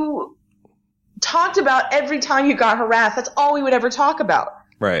if you talked about every time you got harassed, that's all we would ever talk about.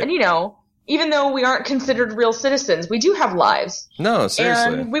 Right. And even though we aren't considered real citizens, we do have lives. No,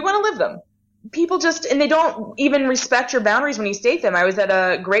 seriously. And we want to live them. People and they don't even respect your boundaries when you state them. I was at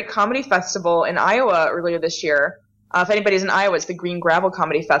a great comedy festival in Iowa earlier this year. If anybody's in Iowa, it's the Green Gravel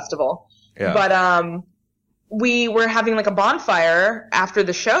Comedy Festival. Yeah. But we were having like a bonfire after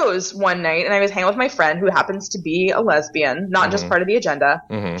the shows one night, and I was hanging with my friend who happens to be a lesbian, not just part of the agenda.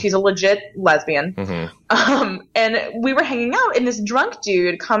 She's a legit lesbian. And we were hanging out, and this drunk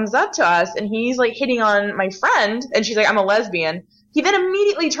dude comes up to us, and he's like hitting on my friend, and she's like, I'm a lesbian. He then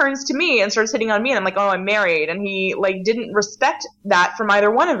immediately turns to me and starts hitting on me, and I'm like, oh, I'm married. And he like didn't respect that from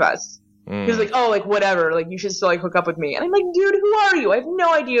either one of us. He was like, oh, like whatever, like you should still like hook up with me. And I'm like, dude, who are you? I have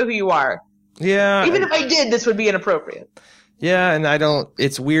no idea who you are. Yeah. Even if I did, this would be inappropriate. Yeah, and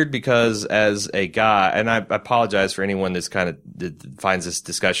it's weird because as a guy, and I apologize for anyone that finds this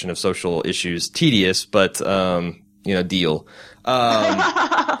discussion of social issues tedious, but, deal.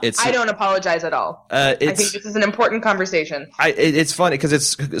 I don't apologize at all. I think this is an important conversation. It's funny because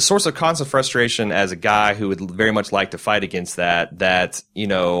it's a source of constant frustration as a guy who would very much like to fight against that,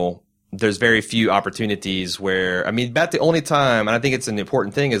 there's very few opportunities where, about the only time, and I think it's an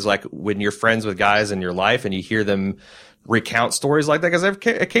important thing, is like when you're friends with guys in your life and you hear them recount stories like that, because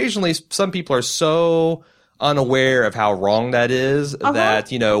occasionally some people are so unaware of how wrong that is that,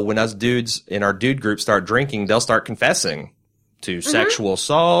 when us dudes in our dude group start drinking, they'll start confessing to sexual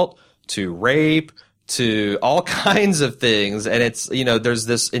assault, to rape, to all kinds of things. And it's, there's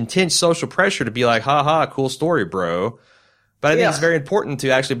this intense social pressure to be like, ha ha, cool story, bro. But I think it's very important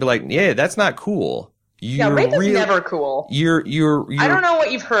to actually be like, yeah, that's not cool. Rape is never cool. You're I don't know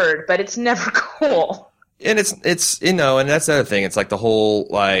what you've heard, but it's never cool. And it's and that's the other thing. It's like the whole,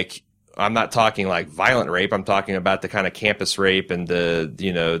 like, I'm not talking like violent rape. I'm talking about the kind of campus rape and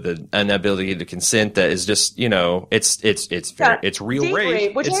the inability to consent that is just, it's real date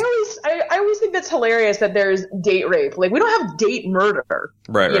rape. Which I always think that's hilarious that there's date rape. Like, we don't have date murder.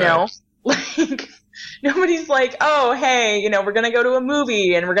 Right. Like, nobody's like, oh, hey, we're going to go to a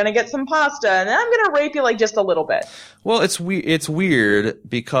movie and we're going to get some pasta and then I'm going to rape you like just a little bit. Well, it's weird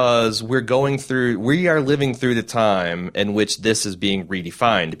because we are living through the time in which this is being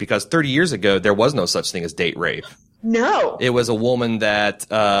redefined, because 30 years ago, there was no such thing as date rape. No. It was a woman that,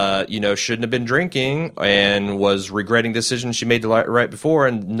 shouldn't have been drinking and was regretting decisions she made right before,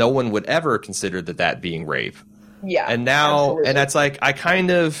 and no one would ever consider that being rape. Yeah. And now, absolutely. And that's like, I kind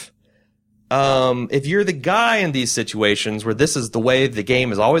of, if you're the guy in these situations where this is the way the game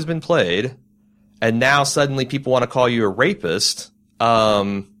has always been played, and now suddenly people want to call you a rapist,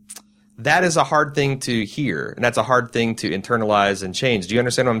 that is a hard thing to hear, and that's a hard thing to internalize and change. Do you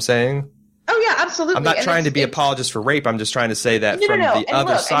understand what I'm saying? Oh yeah, absolutely. I'm not trying to be apologist for rape. I'm just trying to say that from the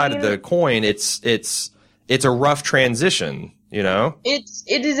other side of the coin, it's a rough transition. It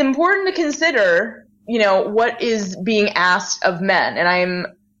is important to consider, what is being asked of men, and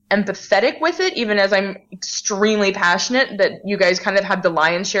empathetic with it, even as I'm extremely passionate that you guys kind of have the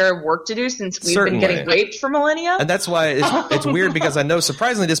lion's share of work to do since we've been getting raped for millennia. And that's why it's weird, because I know,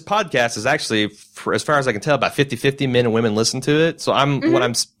 surprisingly, this podcast is actually, as far as I can tell, about 50-50 men and women listen to it. So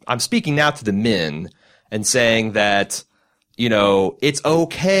I'm speaking now to the men and saying that, you know, it's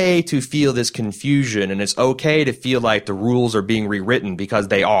okay to feel this confusion, and it's okay to feel like the rules are being rewritten, because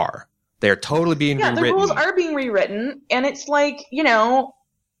they are. They're totally being rewritten. Yeah, the rules are being rewritten, and it's like, you know,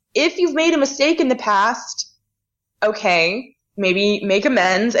 if you've made a mistake in the past, okay, maybe make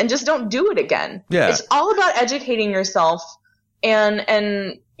amends and just don't do it again. Yeah. It's all about educating yourself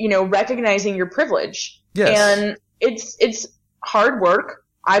and you know, recognizing your privilege. Yes. And it's hard work.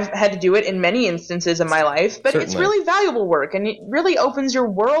 I've had to do it in many instances in my life, but It's really valuable work, and it really opens your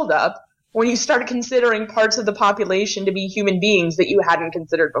world up when you start considering parts of the population to be human beings that you hadn't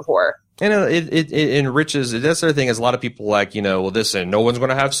considered before. And it enriches. That's the other thing, is a lot of people like, you know, well, this, and no one's going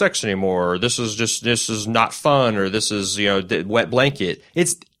to have sex anymore, or this is not fun, or this is, you know, wet blanket.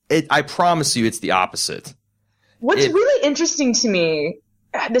 I promise you, it's the opposite. What's really interesting to me,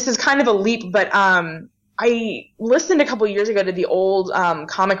 this is kind of a leap, but I listened a couple of years ago to the old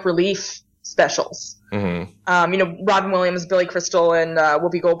Comic Relief specials. Mm-hmm. You know, Robin Williams, Billy Crystal, and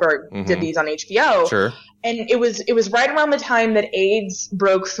Whoopi Goldberg did these on HBO. Sure. And it was right around the time that AIDS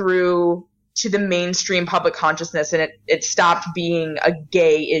broke through to the mainstream public consciousness, and it stopped being a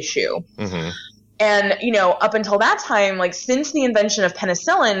gay issue. Mm-hmm. And, you know, up until that time, like, since the invention of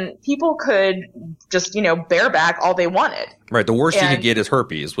penicillin, people could just, you know, bareback all they wanted. Right. The worst you could get is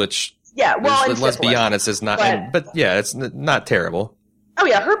herpes, which, yeah, well, let's be honest, is not, but yeah, it's not terrible. Oh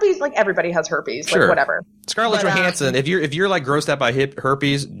yeah, herpes, like, everybody has herpes, sure. Like, whatever. Scarlett Johansson, if you're like grossed out by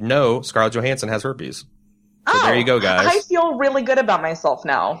herpes, no, Scarlett Johansson has herpes. So there you go, guys. I feel really good about myself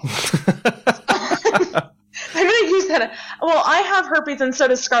now. I'm going to use that. Well, I have herpes, and so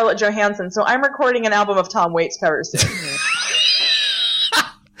does Scarlett Johansson, so I'm recording an album of Tom Waits covers soon.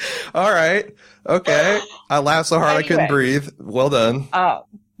 All right. Okay. I laughed so hard I couldn't breathe. Well done.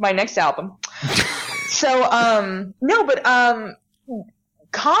 My next album. So, no, but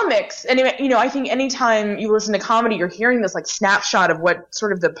comics, anyway, you know, I think anytime you listen to comedy, you're hearing this, like, snapshot of what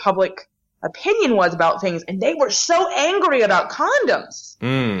sort of the public opinion was about things, and they were so angry about condoms.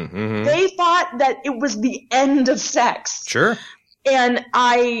 Mm-hmm. They thought that it was the end of sex. Sure. And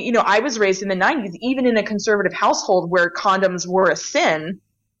I was raised in the 90s, even in a conservative household where condoms were a sin.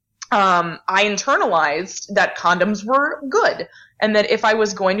 I internalized that condoms were good, and that if I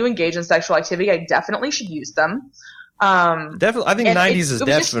was going to engage in sexual activity, I definitely should use them. Definitely, I think 90s is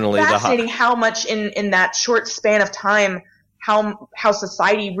definitely fascinating how much in that short span of time, how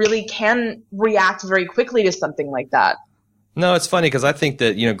society really can react very quickly to something like that. No, it's funny because I think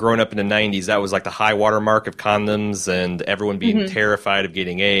that, you know, growing up in the 90s, that was like the high water mark of condoms and everyone being terrified of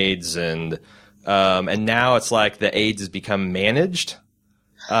getting AIDS, and now it's like the AIDS has become managed.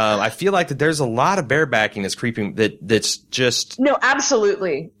 I feel like that there's a lot of barebacking that's creeping, that's just no,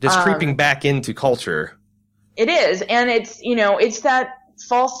 absolutely, just creeping back into culture. It is, and it's, you know, it's that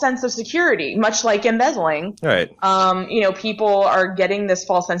false sense of security, much like embezzling. Right. You know, people are getting this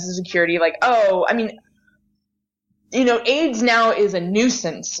false sense of security, like, oh, I mean, you know, AIDS now is a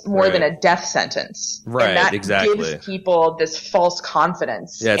nuisance more than a death sentence. Right, and that exactly. gives people this false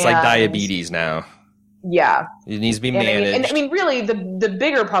confidence. Yeah, it's like diabetes now. Yeah. It needs to be managed. I mean, really, the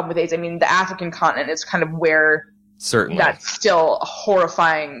bigger problem with AIDS, I mean, the African continent is kind of where that's still a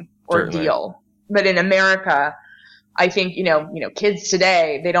horrifying ordeal. But in America, I think, you know, kids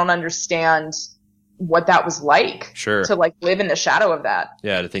today, they don't understand what that was like. Sure. To, like, live in the shadow of that.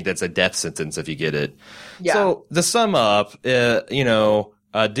 Yeah, to think that's a death sentence if you get it. Yeah. So, to sum up, you know,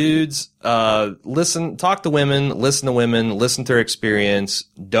 dudes, talk to women, listen to their experience,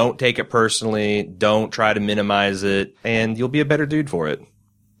 don't take it personally, don't try to minimize it, and you'll be a better dude for it.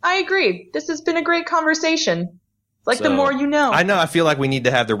 I agree. This has been a great conversation. Like, the more you know. I know. I feel like we need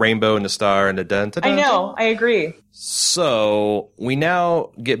to have the rainbow and the star and the dun-dun-dun. I know. I agree. So we now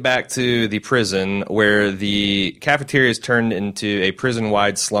get back to the prison where the cafeteria is turned into a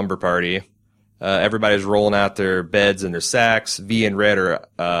prison-wide slumber party. Everybody's rolling out their beds and their sacks. V and Red are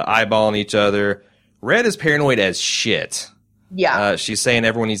eyeballing each other. Red is paranoid as shit. Yeah. She's saying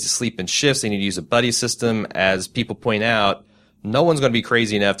everyone needs to sleep in shifts. They need to use a buddy system. As people point out, no one's going to be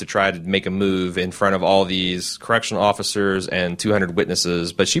crazy enough to try to make a move in front of all these correctional officers and 200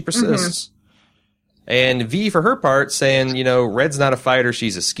 witnesses, but she persists. And V, for her part, saying, you know, Red's not a fighter,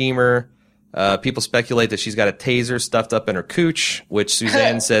 she's a schemer. People speculate that she's got a taser stuffed up in her cooch, which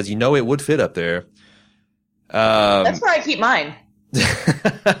Suzanne says, you know, it would fit up there. That's where I keep mine.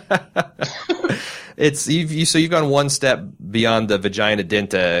 You've gone one step beyond the vagina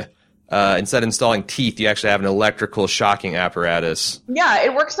dente. Instead of installing teeth, you actually have an electrical shocking apparatus. Yeah,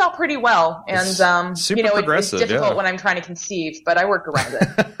 it works out pretty well, and super progressive. It's difficult when I'm trying to conceive, but I worked around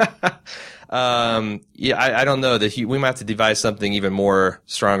it. I don't know that we might have to devise something even more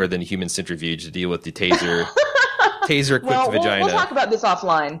stronger than a human centrifuge to deal with the taser equipped vagina. We'll talk about this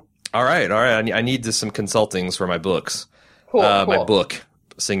offline. All right. I need some consultings for my books. Cool. My book,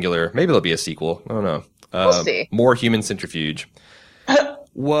 singular. Maybe there'll be a sequel. I don't know. We'll see. More human centrifuge.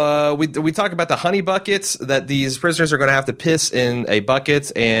 Well, we talk about the honey buckets, that these prisoners are going to have to piss in a bucket,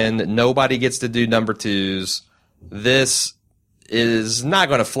 and nobody gets to do number twos. This is not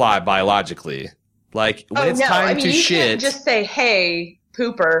going to fly biologically. Like, when it's time to shit. You can't just say, hey,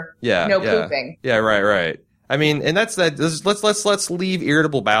 pooper. Pooping. Yeah, right. I mean, and that's that. Let's leave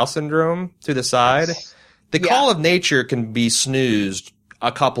irritable bowel syndrome to the side. The call of nature can be snoozed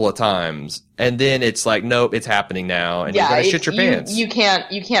a couple of times, and then it's like, nope, it's happening now, and you're gonna shit your pants. You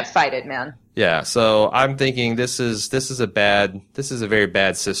can't fight it, man. Yeah, so I'm thinking this is a very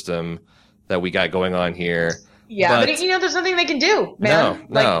bad system that we got going on here. Yeah, but there's nothing they can do, man.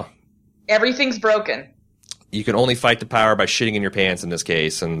 No. Everything's broken. You can only fight the power by shitting in your pants in this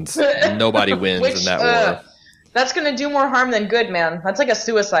case, and nobody wins in that war. That's gonna do more harm than good, man. That's like a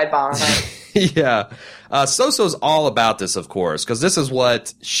suicide bomber. Yeah. So-So's all about this, of course, because this is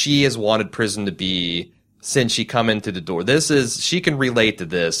what she has wanted prison to be since she come into the door. She can relate to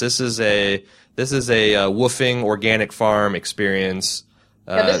this. This is a woofing organic farm experience.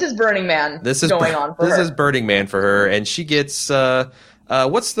 This is Burning Man. This is Burning Man for her, and she gets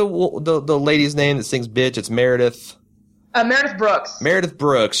what's the lady's name that sings "Bitch"? It's Meredith. Meredith Brooks. Meredith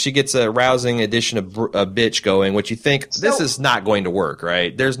Brooks. She gets a rousing addition of bitch going, which you think this is not going to work,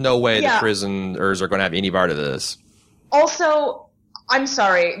 right? There's no way the prisoners are going to have any part of this. Also, I'm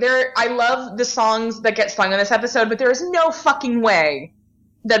sorry. I love the songs that get sung in this episode, but there is no fucking way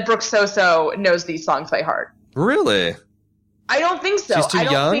that Brooke So-So knows these songs by heart. Really? I don't think so. She's too young?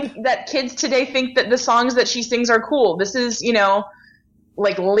 I don't think that kids today think that the songs that she sings are cool. This is,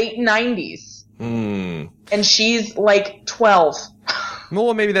 like late 90s. And she's like 12.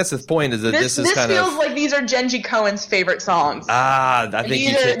 Well, maybe that's the point. Is that this is kind of... This feels like these are Genji Cohen's favorite songs. I think you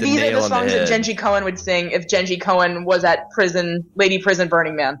hit the nail on the head. These are the songs that Genji Cohen would sing if Genji Cohen was at Lady Prison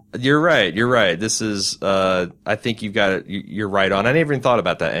Burning Man. You're right. This is, I think you've got it. You're right on. I never even thought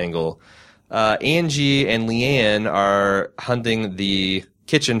about that angle. Angie and Leanne are hunting the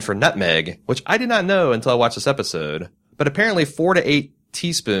kitchen for nutmeg, which I did not know until I watched this episode. But apparently 4 to 8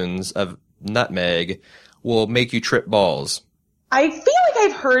 teaspoons of nutmeg will make you trip balls. I feel like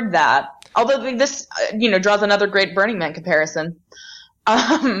I've heard that. Although this, draws another great Burning Man comparison.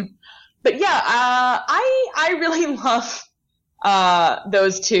 But yeah, I really love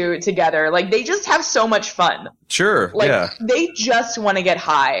those two together. Like, they just have so much fun. Sure. They just want to get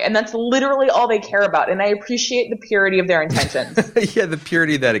high, and that's literally all they care about. And I appreciate the purity of their intentions. Yeah, the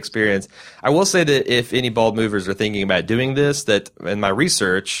purity of that experience. I will say that if any bald movers are thinking about doing this, that in my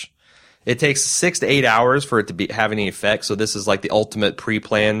research, it takes 6 to 8 hours for it to have any effect. So this is like the ultimate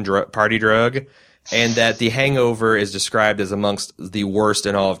pre-planned party drug, and that the hangover is described as amongst the worst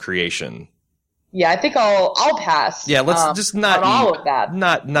in all of creation. Yeah, I think I'll pass. Yeah, let's just not eat all of that.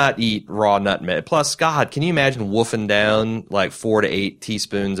 Not eat raw nutmeg. Plus, God, can you imagine woofing down like 4 to 8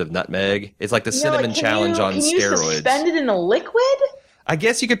 teaspoons of nutmeg? It's like the cinnamon challenge on steroids. Can you suspend it in a liquid? I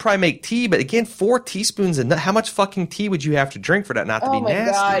guess you could probably make tea, but again, 4 teaspoons of how much fucking tea would you have to drink for that not to be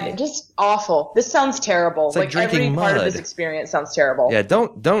nasty? Oh my God, just awful. This sounds terrible. It's like drinking every mud. Part of this experience sounds terrible. Yeah,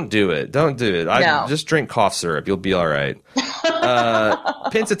 don't do it. Don't do it. No. Just drink cough syrup. You'll be all right.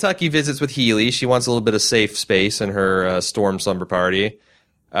 Pennsatucky visits with Healy. She wants a little bit of safe space in her storm slumber party.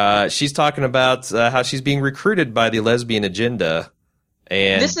 She's talking about how she's being recruited by the lesbian agenda.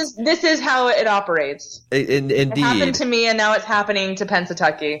 And this is how it operates. Indeed. It happened to me, and now it's happening to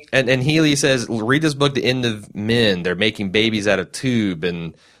Pennsatucky. And Healy says, read this book, The End of Men. They're making babies out of tubes,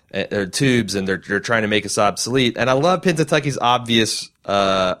 and they're trying to make us obsolete. And I love Pennsatucky's obvious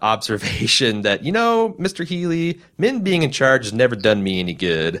observation that, Mr. Healy, men being in charge has never done me any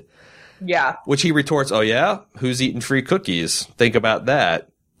good. Yeah. Which he retorts, oh yeah? Who's eating free cookies? Think about that.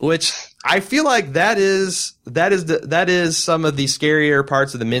 Which I feel like that is some of the scarier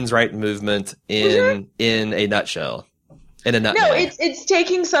parts of the men's rights movement in a nutshell. In a nutshell. No, it's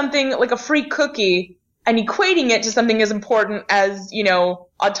taking something like a free cookie and equating it to something as important as,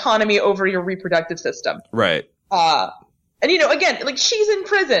 autonomy over your reproductive system. Right. And again, like, she's in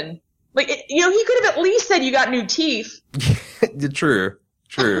prison. Like, he could have at least said you got new teeth. True.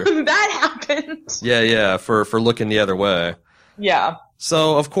 That happened. Yeah, for looking the other way. Yeah.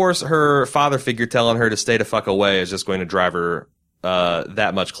 So, of course, her father figure telling her to stay the fuck away is just going to drive her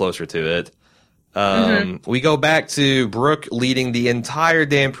that much closer to it. We go back to Brooke leading the entire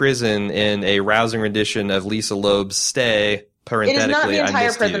damn prison in a rousing rendition of Lisa Loeb's Stay. It is not the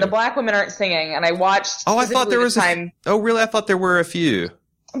entire prison. The black women aren't singing, and I watched. Oh, I thought there was oh, really? I thought there were a few.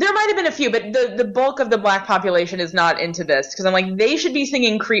 There might have been a few, but the bulk of the black population is not into this because I'm like, they should be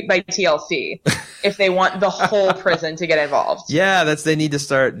singing "Creep" by TLC if they want the whole prison to get involved. Yeah, they need to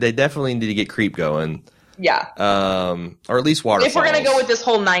start. They definitely need to get "Creep" going. Yeah. Or at least Waterfalls. If we're gonna go with this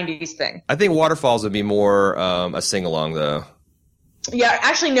whole '90s thing, I think Waterfalls would be more a sing along though. Yeah,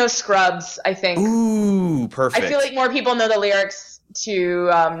 actually, No Scrubs, I think. Ooh, perfect. I feel like more people know the lyrics to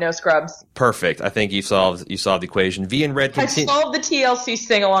No Scrubs. Perfect. I think you solved the equation. V and Red continue. I solved the TLC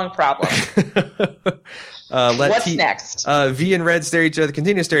sing-along problem. What's next? V and Red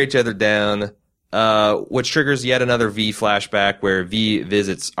continue to stare each other down, which triggers yet another V flashback where V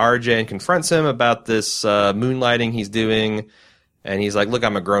visits RJ and confronts him about this moonlighting he's doing. And he's like, look,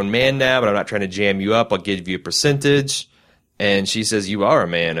 I'm a grown man now, but I'm not trying to jam you up. I'll give you a percentage. And she says, you are a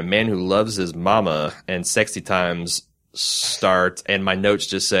man who loves his mama. And sexy times start, and my notes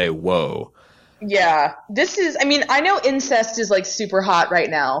just say, whoa. Yeah. This is, I mean, I know incest is like super hot right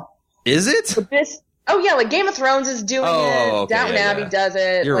now. Is it? But like Game of Thrones is doing it. Okay, Downton Abbey does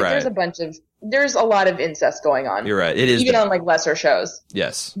it. You're right. There's a lot of incest going on. You're right. It is. Even on like lesser shows.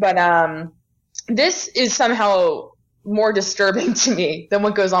 Yes. But, this is somehow more disturbing to me than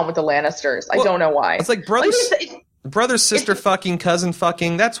what goes on with the Lannisters. I don't know why. It's like brother, sister fucking, cousin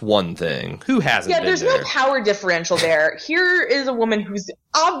fucking, that's one thing. Who hasn't been there's there? no power differential there. Here is a woman who's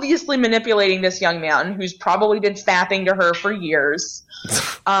obviously manipulating this young man who's probably been fapping to her for years.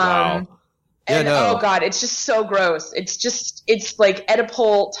 Wow. And oh god, it's just so gross. It's like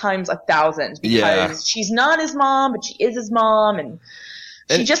Oedipal times 1,000 because she's not his mom, but she is his mom, and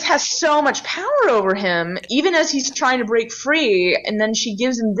she just has so much power over him, even as he's trying to break free, and then she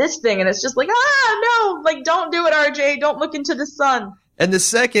gives him this thing, and it's just like, no, like, don't do it, RJ, don't look into the sun. And the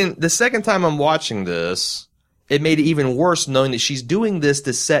second time I'm watching this, it made it even worse knowing that she's doing this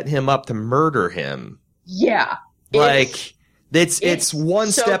to set him up to murder him. Yeah. Like, it's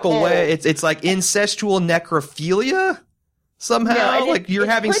one so step cold. away. It's like incestual necrophilia somehow. No, like, you're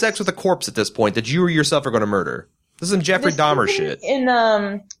having sex with a corpse at this point that you yourself are going to murder. This is some Jeffrey Dahmer shit.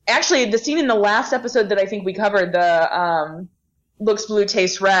 Actually, the scene in the last episode that I think we covered, the Looks Blue,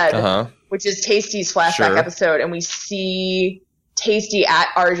 Tastes Red, which is Tasty's flashback episode, and we see Tasty at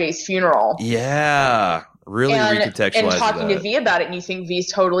RJ's funeral. Yeah, really recontextualizing and talking to V about it, and you think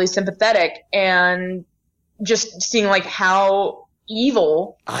V's totally sympathetic, and just seeing like how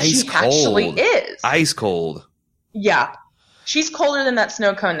evil she actually is. Ice cold. Yeah. She's colder than that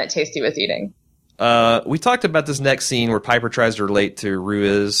snow cone that Tasty was eating. We talked about this next scene where Piper tries to relate to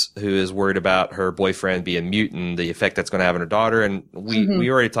Ruiz, who is worried about her boyfriend being mutant, the effect that's going to have on her daughter. And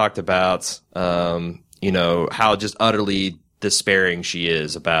we already talked about, how just utterly despairing she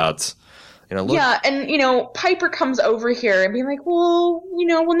is about, look. Yeah, and, Piper comes over here and being like, well,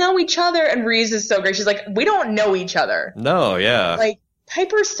 we'll know each other. And Ruiz is so great. She's like, we don't know each other. No, yeah. Like,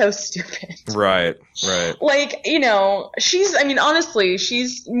 Piper's so stupid. Right. Like, honestly,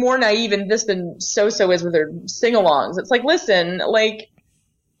 she's more naive in this than So-So is with her sing-alongs. It's like, listen, like,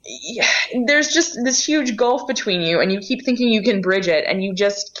 there's just this huge gulf between you, and you keep thinking you can bridge it, and you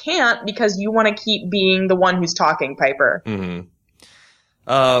just can't because you want to keep being the one who's talking, Piper. Mm-hmm.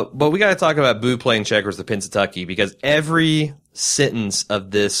 But we got to talk about Boo playing checkers with Pennsatucky because every sentence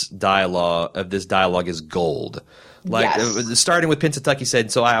of this dialogue is gold. Like, starting with Pennsatucky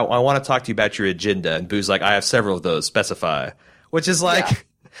said, so I want to talk to you about your agenda. And Boo's like, I have several of those, specify. Which is like,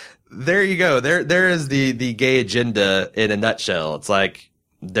 there you go. There is the gay agenda in a nutshell. It's like,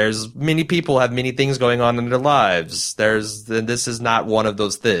 there's many people have many things going on in their lives. This is not one of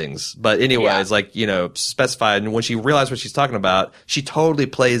those things. But anyways, specify. And when she realized what she's talking about, she totally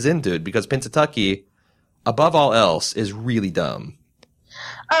plays into it because Pennsatucky, above all else, is really dumb.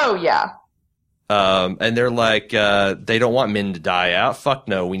 Oh, yeah. And they're like, they don't want men to die out. Fuck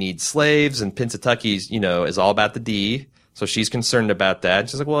no, we need slaves. And Pennsatucky's, is all about the D. So she's concerned about that.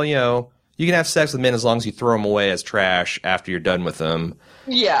 She's like, well, you can have sex with men as long as you throw them away as trash after you're done with them.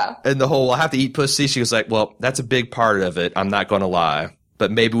 Yeah. And the whole, I'll have to eat pussy. She was like, well, that's a big part of it. I'm not going to lie.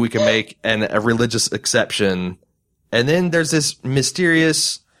 But maybe we can make a religious exception. And then there's this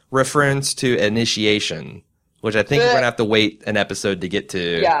mysterious reference to initiation, which I think we're going to have to wait an episode to get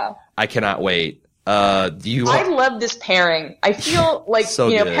to. Yeah. I cannot wait. I love this pairing. I feel like, so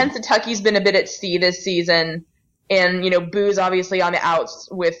Pennsatucky's been a bit at sea this season, And, Boo's obviously on the outs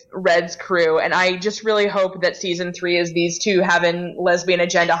with Red's crew. And I just really hope that season 3 is these two having lesbian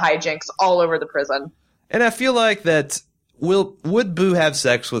agenda hijinks all over the prison. And I feel like that would Boo have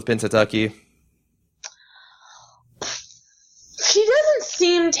sex with Pennsatucky? She doesn't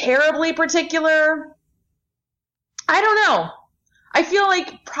seem terribly particular. I don't know. I feel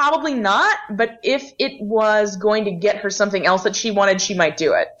like probably not, but if it was going to get her something else that she wanted, she might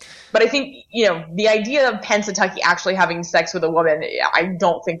do it. But I think, the idea of Pennsatucky actually having sex with a woman, I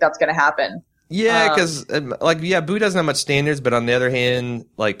don't think that's going to happen. Yeah, because, Boo doesn't have much standards, but on the other hand,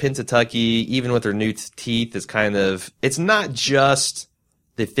 like, Pennsatucky, even with her new teeth, is kind of, it's not just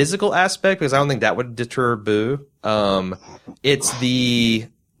the physical aspect, because I don't think that would deter Boo. It's the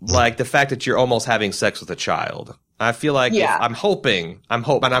fact that you're almost having sex with a child. I feel like I'm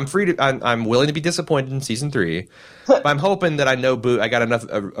willing to be disappointed in season 3, but I'm hoping that I know Boo. I got enough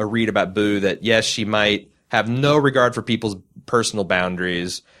a read about Boo that yes, she might have no regard for people's personal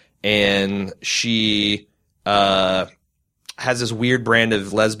boundaries, and she has this weird brand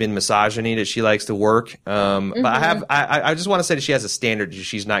of lesbian misogyny that she likes to work. But I just want to say that she has a standard that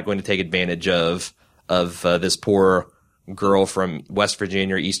she's not going to take advantage of this poor girl from West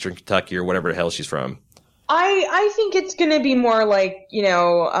Virginia or Eastern Kentucky or whatever the hell she's from. I think it's going to be more like,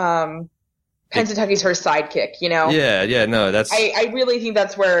 Pennsatucky's her sidekick, Yeah, no, that's... I really think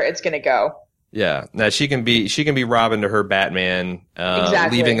that's where it's going to go. Yeah, now she can be Robin to her Batman,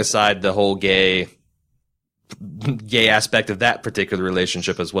 exactly. Leaving aside the whole gay aspect of that particular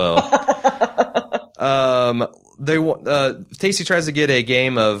relationship as well. Tasty tries to get a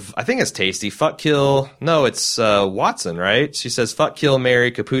game of, I think it's Tasty, fuck, kill, no, it's Watson, right? She says fuck, kill,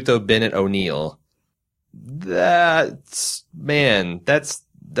 marry, Caputo, Bennett, O'Neill. I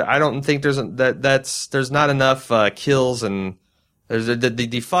don't think there's not enough kills, and there's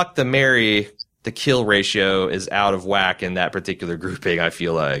the fuck, the marry, the kill ratio is out of whack in that particular grouping, I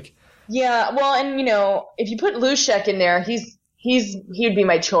feel like. Yeah, well, and if you put Lushek in there, he'd be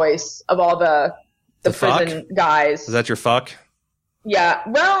my choice of all the prison guys. Is that your fuck? Yeah,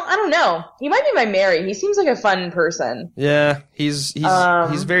 well, I don't know. He might be my Mary. He seems like a fun person. Yeah, he's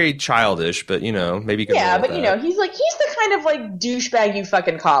very childish, but maybe you can. Yeah, but he's the kind of like douchebag you fuck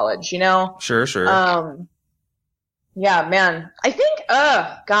in college, Sure. Yeah, man. I think,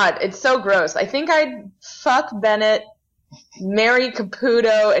 God, it's so gross. I think I'd fuck Bennett, marry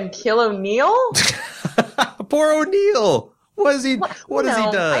Caputo, and kill O'Neill. Poor O'Neill. What has he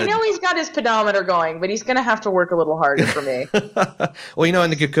done? I know he's got his pedometer going, but he's going to have to work a little harder for me. Well, in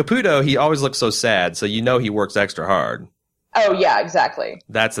the Caputo, he always looks so sad, so he works extra hard. Oh, yeah, exactly.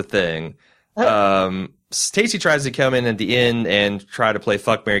 That's the thing. Stacey tries to come in at the end and try to play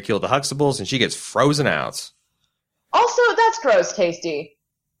fuck, marry, kill the Huxtables, and she gets frozen out. Also, that's gross, Tasty.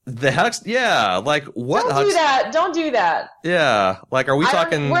 Yeah, like what? Don't do that. Yeah, like are we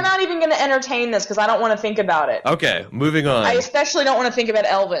talking? We're not even going to entertain this because I don't want to think about it. Okay, moving on. I especially don't want to think about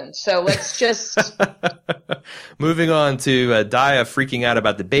Elvin, so let's just. Moving on to Daya freaking out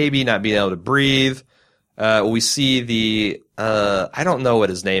about the baby not being able to breathe. We see the I don't know what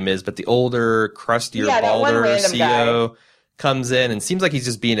his name is, but the older, crustier, balder CEO comes in and seems like he's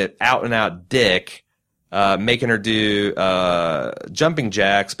just being an out and out dick. Making her do jumping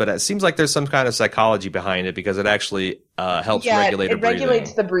jacks, but it seems like there's some kind of psychology behind it because it actually helps regulate her breathing. It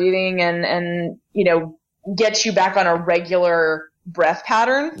regulates the breathing and gets you back on a regular breath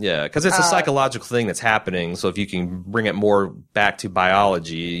pattern. Yeah, because it's a psychological thing that's happening. So if you can bring it more back to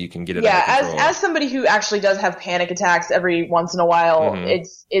biology, you can get it under control. As somebody who actually does have panic attacks every once in a while,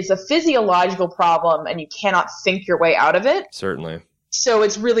 it's a physiological problem, and you cannot think your way out of it. Certainly. So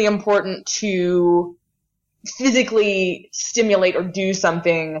it's really important to physically stimulate or do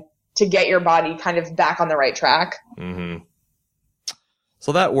something to get your body kind of back on the right track. Mm-hmm.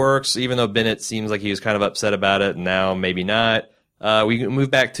 So that works, even though Bennett seems like he was kind of upset about it, and now maybe not. We move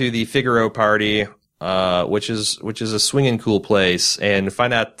back to the Figaro party, which is a swinging cool place, and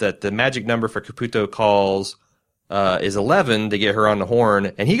find out that the magic number for Caputo calls is 11 to get her on the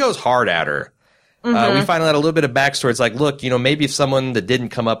horn, and he goes hard at her. Mm-hmm. We find out a little bit of backstory. It's like, look, maybe if someone that didn't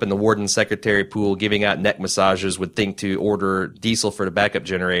come up in the warden secretary pool giving out neck massages would think to order diesel for the backup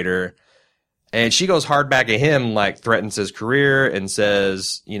generator. And she goes hard back at him, like threatens his career and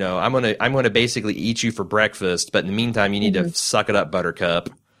says, I'm gonna basically eat you for breakfast, but in the meantime, you need to suck it up,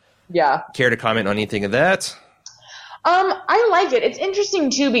 Buttercup. Yeah. Care to comment on anything of that? I like it. It's interesting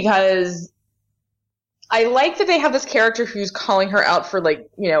too because I like that they have this character who's calling her out for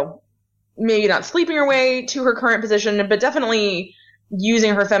maybe not sleeping her way to her current position, but definitely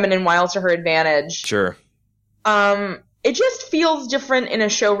using her feminine wiles to her advantage. Sure. It just feels different in a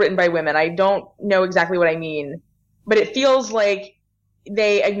show written by women. I don't know exactly what I mean. but it feels like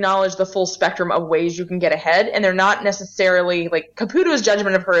they acknowledge the full spectrum of ways you can get ahead, and they're not necessarily like Caputo's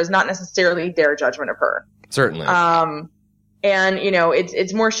judgment of her is not necessarily their judgment of her. Certainly. And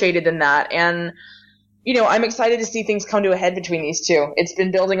it's more shaded than that. And I'm excited to see things come to a head between these two. It's been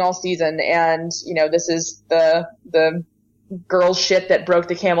building all season, and this is the girl shit that broke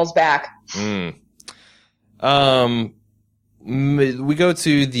the camel's back. We go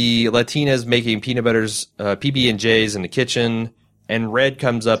to the Latinas making peanut butters, PB&Js in the kitchen. And Red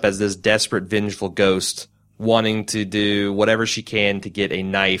comes up as this desperate, vengeful ghost wanting to do whatever she can to get a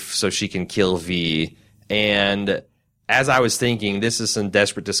knife so she can kill V. And as I was thinking, this is some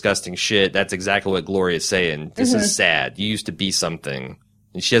desperate, disgusting shit. That's exactly what Gloria's saying. This is sad. You used to be something.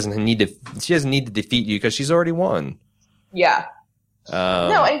 And she doesn't need to defeat you because she's already won. Yeah.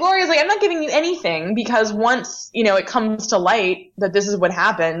 No, and Gloria's like, I'm not giving you anything because once, it comes to light that this is what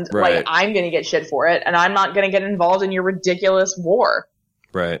happened, right. Like, I'm going to get shit for it, and I'm not going to get involved in your ridiculous war.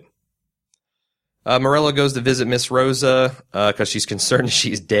 Right. Morello goes to visit Miss Rosa because she's concerned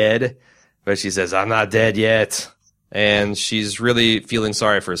she's dead, but she says, I'm not dead yet. And she's really feeling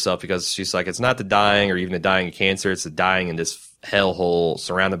sorry for herself because she's like, it's not the dying or even the dying of cancer, it's the dying in this hellhole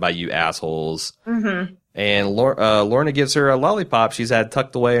surrounded by you assholes. Mm-hmm. And Lorna gives her a lollipop she's had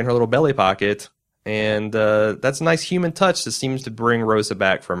tucked away in her little belly pocket. And that's a nice human touch that seems to bring Rosa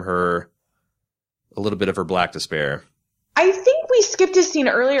back from a little bit of her black despair. I think we skipped a scene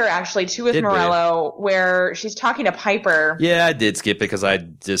earlier, actually, too, with Did Morello, where she's talking to Piper. Yeah, I did skip it because I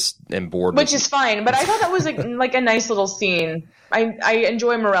just am bored. Which is fine, but I thought that was like a nice little scene. I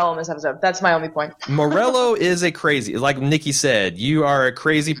enjoy Morello in this episode. That's my only point. Morello is a crazy, like Nikki said, you are a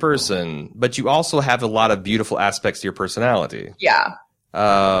crazy person, but you also have a lot of beautiful aspects to your personality. Yeah.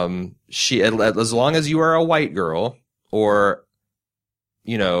 She, as long as you are a white girl, or,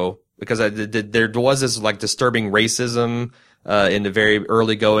 because there was this like disturbing racism in the very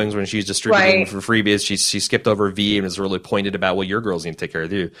early goings when she was distributing for freebies. She skipped over V and was really pointed about, well, your girls need to take care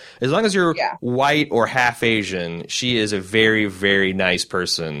of you. As long as you're white or half Asian, she is a very, very nice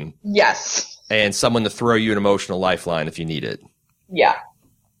person. Yes. And someone to throw you an emotional lifeline if you need it. Yeah.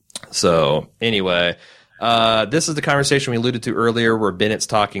 So anyway, this is the conversation we alluded to earlier where Bennett's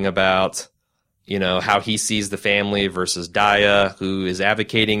talking about, how he sees the family versus Daya, who is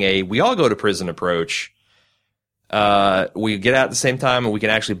advocating we all go to prison approach. We get out at the same time and we can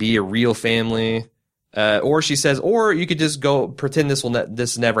actually be a real family. Or she says, or you could just go pretend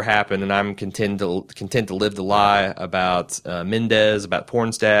this never happened, and I'm content to live the lie about Mendez, about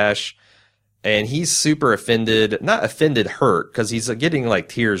Pornstash. And he's super offended, not offended, hurt, because he's getting like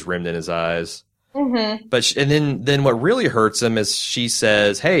tears rimmed in his eyes. Mm-hmm. But then what really hurts him is she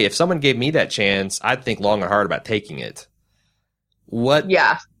says, "Hey, if someone gave me that chance, I'd think long and hard about taking it." What?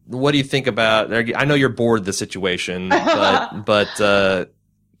 Yeah. What do you think about? I know you're bored of the situation, but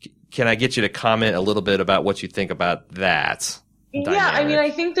can I get you to comment a little bit about what you think about that? Yeah, I mean, I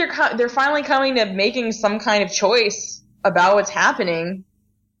think they're finally coming to making some kind of choice about what's happening,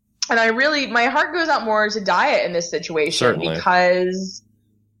 and my heart goes out more to Daya in this situation. Certainly. Because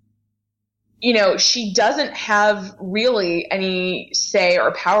she doesn't have really any say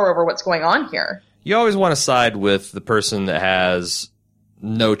or power over what's going on here. You always want to side with the person that has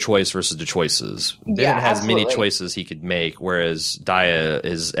no choice versus the choices. Bennett has many choices he could make, whereas Daya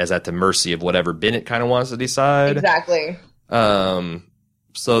is at the mercy of whatever Bennett kind of wants to decide. Exactly.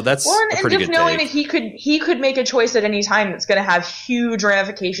 So that's a pretty good and just knowing take. that he could make a choice at any time that's going to have huge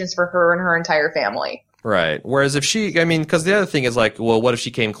ramifications for her and her entire family. Right. Whereas if because the other thing is like, well, what if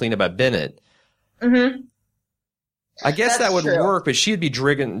she came clean about Bennett? Mm-hmm. I guess that would work, but she'd be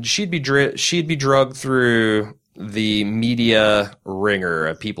drugged through the media ringer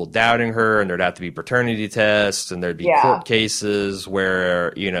of people doubting her, and there'd have to be paternity tests, and there'd be court cases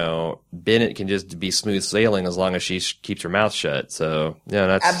where, Bennett can just be smooth sailing as long as she keeps her mouth shut. So,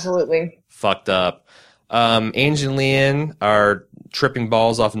 that's absolutely fucked up. Ange and Leanne are tripping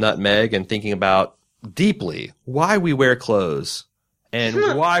balls off Nutmeg and thinking about deeply why we wear clothes and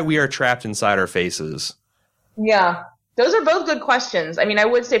why we are trapped inside our faces. Yeah. Those are both good questions. I mean, I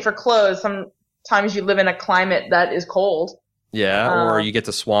would say for clothes, sometimes you live in a climate that is cold. Yeah, or you get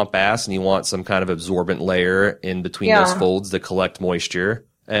to swamp ass and you want some kind of absorbent layer in between those folds to collect moisture.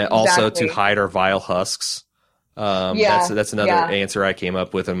 And also to hide our vile husks. That's another answer I came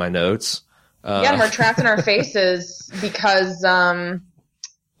up with in my notes. And we're trapped in our faces because,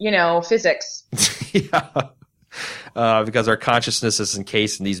 physics. Yeah. because our consciousness is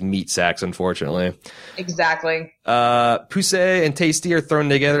encased in these meat sacks, unfortunately. Exactly. Poussey and Tasty are thrown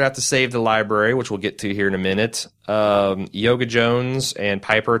together to have to save the library, which we'll get to here in a minute. Yoga Jones and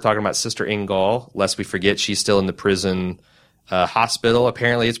Piper are talking about Sister Ingall, lest we forget she's still in the prison hospital.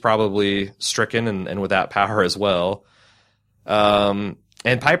 Apparently, it's probably stricken and without power as well.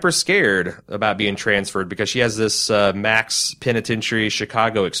 And Piper's scared about being transferred because she has this Max Penitentiary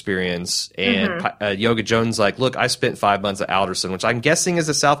Chicago experience. And Yoga Jones like, look, I spent 5 months at Alderson, which I'm guessing is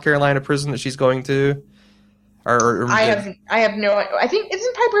a South Carolina prison that she's going to. I have no. I think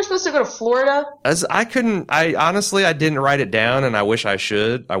isn't Piper supposed to go to Florida? I honestly didn't write it down, and I wish I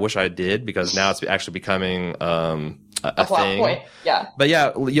should. I wish I did because now it's actually becoming a thing. Point. Yeah. But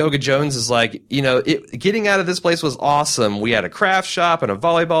yeah, Yoga Jones is like, getting out of this place was awesome. We had a craft shop and a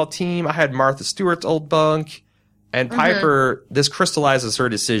volleyball team. I had Martha Stewart's old bunk, and Piper. This crystallizes her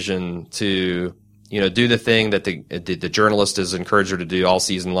decision to do the thing that the journalist has encouraged her to do all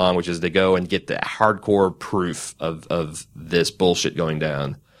season long, which is to go and get the hardcore proof of this bullshit going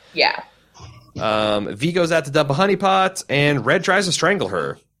down. Yeah. V goes out to dump a honeypot, and Red tries to strangle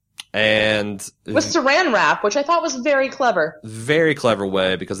her. And with saran wrap, which I thought was very clever. Very clever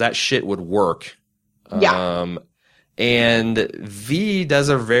way, because that shit would work. Yeah. And V does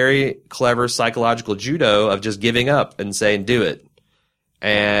a very clever psychological judo of just giving up and saying, do it.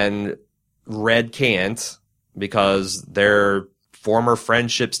 And Red can't, because their former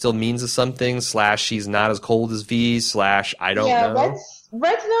friendship still means something, / she's not as cold as V, / I don't know.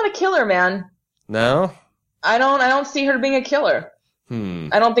 Red's not a killer, man. No? I don't see her being a killer.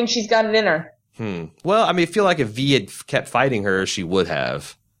 I don't think she's got it in her. Well, I feel like if V had kept fighting her, she would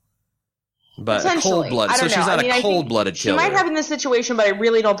have. But cold-blooded. So she's not a cold-blooded killer. She might have in this situation, but I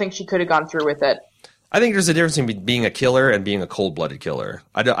really don't think she could have gone through with it. I think there's a difference between being a killer and being a cold-blooded killer.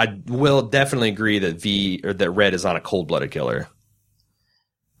 I will definitely agree that Red is not a cold-blooded killer.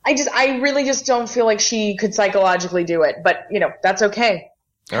 I really just don't feel like she could psychologically do it. But, that's okay.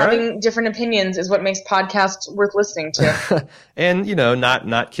 Having different opinions is what makes podcasts worth listening to. And,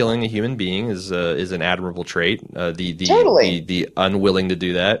 not killing a human being is an admirable trait. Totally. The unwilling to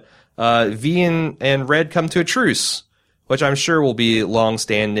do that. V and Red come to a truce, which I'm sure will be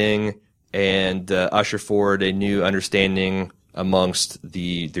long-standing and usher forward a new understanding amongst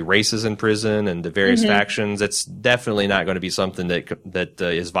the races in prison and the various factions. It's definitely not going to be something that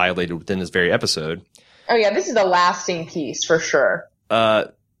is violated within this very episode. Oh, yeah, this is a lasting piece for sure.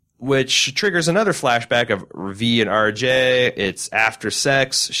 Which triggers another flashback of V and RJ. It's after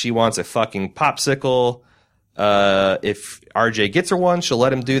sex. She wants a fucking popsicle. If RJ gets her one, she'll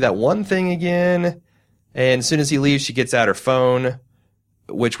let him do that one thing again. And as soon as he leaves, she gets out her phone,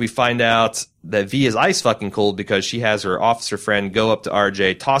 which we find out that V is ice fucking cold because she has her officer friend go up to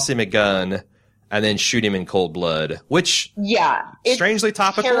RJ, toss him a gun, and then shoot him in cold blood. Which, it's strangely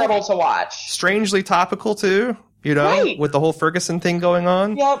topical. Terrible to watch. Strangely topical too. With the whole Ferguson thing going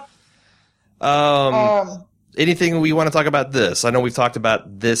on. Yep. Anything we want to talk about this? I know we've talked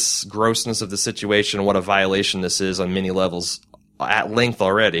about this grossness of the situation, what a violation this is on many levels at length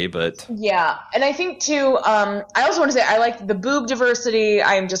already, but... Yeah, and I think, too, I also want to say I like the boob diversity.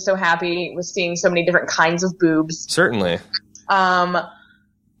 I am just so happy with seeing so many different kinds of boobs. Certainly. And,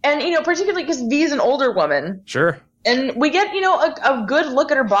 particularly because V is an older woman. Sure. And we get, a good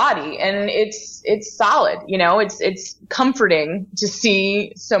look at her body, and it's solid, it's comforting to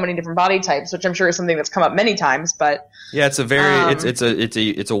see so many different body types, which I'm sure is something that's come up many times, but. Yeah, it's a very,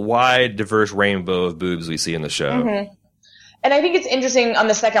 it's a wide, diverse rainbow of boobs we see in the show. Mm-hmm. And I think it's interesting on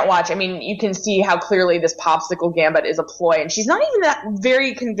the second watch. I mean, you can see how clearly this popsicle gambit is a ploy, and she's not even that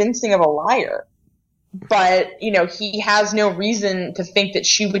very convincing of a liar. But, he has no reason to think that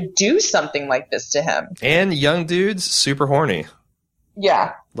she would do something like this to him. And young dudes, super horny.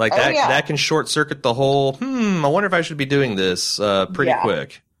 Yeah. Like that can short circuit the whole, I wonder if I should be doing this pretty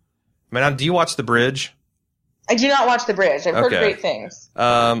quick. Do you watch The Bridge? I do not watch The Bridge. I've heard great things.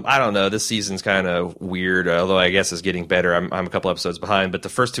 I don't know. This season's kind of weird, although I guess it's getting better. I'm a couple episodes behind, but the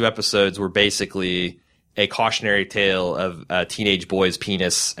first 2 episodes were basically a cautionary tale of a teenage boy's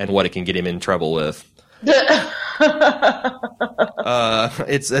penis and what it can get him in trouble with. It's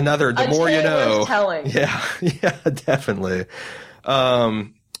another, the more you know. Telling. Yeah, definitely.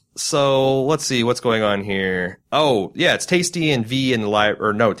 So let's see what's going on here. Oh, yeah, it's Tasty and V in the library,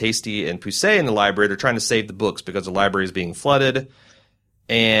 or no, Tasty and Poussey in the library. They're trying to save the books because the library is being flooded.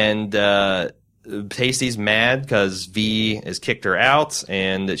 And Tasty's mad because V has kicked her out,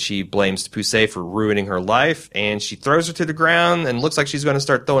 and she blames Poussey for ruining her life. And she throws her to the ground and looks like she's going to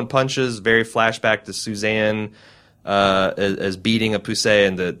start throwing punches. Very flashback to Suzanne as beating up Poussey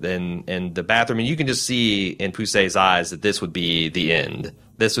in the bathroom, and you can just see in Poussey's eyes that this would be the end.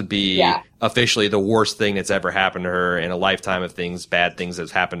 This would be officially the worst thing that's ever happened to her in a lifetime of bad things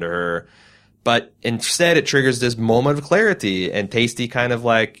that's happened to her. But instead, it triggers this moment of clarity, and Tasty kind of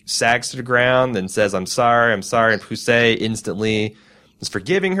like sags to the ground and says, I'm sorry, and Poussey instantly is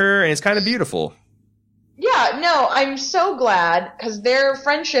forgiving her, and it's kind of beautiful. Yeah, no, I'm so glad, because their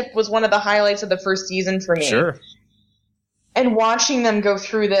friendship was one of the highlights of the first season for me. Sure. And watching them go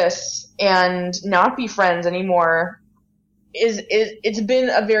through this and not be friends anymore it's been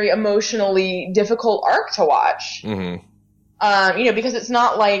a very emotionally difficult arc to watch. Mm-hmm. Because it's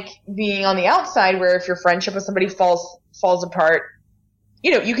not like being on the outside where if your friendship with somebody falls apart,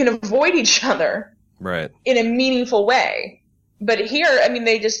 you can avoid each other. Right. In a meaningful way. But here, I mean,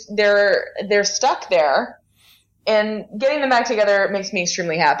 they're stuck there, and getting them back together makes me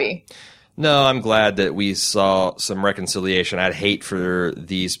extremely happy. No, I'm glad that we saw some reconciliation. I'd hate for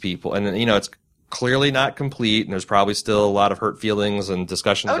these people, and it's clearly not complete, and there's probably still a lot of hurt feelings and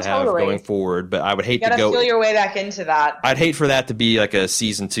discussions to have going forward. But I would hate to feel your way back into that. I'd hate for that to be like a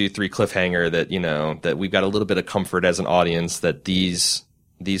season 2-3 cliffhanger that that we've got a little bit of comfort as an audience that these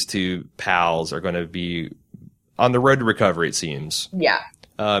two pals are going to be on the road to recovery. It seems. Yeah.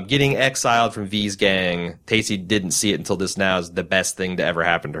 Getting exiled from V's gang, Tasty didn't see it until this now, is the best thing to ever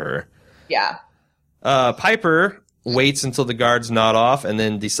happen to her. Yeah. Piper waits until the guards nod off and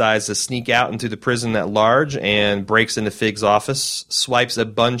then decides to sneak out into the prison at large and breaks into Fig's office, swipes a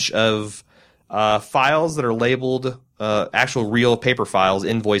bunch of files that are labeled, actual real paper files,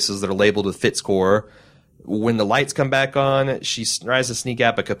 invoices that are labeled with fit score. When the lights come back on, she tries to sneak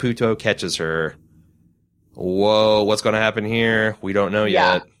out, but Caputo catches her. Whoa, what's going to happen here? We don't know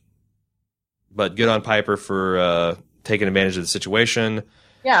yet. But good on Piper for taking advantage of the situation.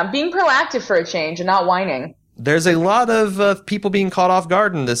 Yeah, being proactive for a change and not whining. There's a lot of people being caught off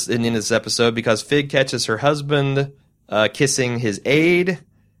guard in this episode because Fig catches her husband kissing his aide,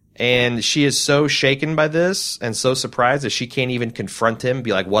 and she is so shaken by this and so surprised that she can't even confront him,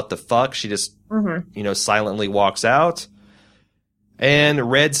 be like, what the fuck? She just, silently walks out. And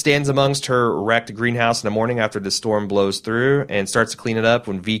Red stands amongst her wrecked greenhouse in the morning after the storm blows through and starts to clean it up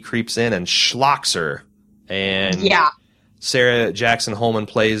when V creeps in and schlocks her. And Sarah Jackson Holman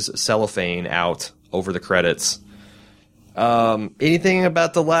plays Cellophane out over the credits. Anything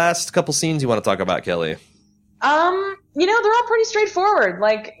about the last couple scenes you want to talk about, Kelly? They're all pretty straightforward.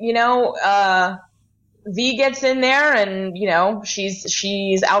 Like, V gets in there and,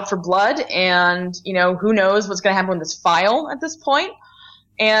 she's out for blood and, who knows what's going to happen with this file at this point.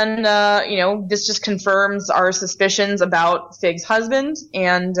 And, this just confirms our suspicions about Fig's husband.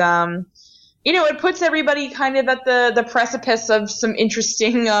 And, it puts everybody kind of at the precipice of some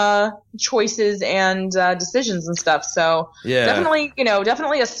interesting choices and decisions and stuff. So definitely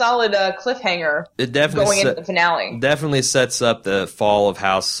a solid cliffhanger. It definitely going into the finale. Definitely sets up the fall of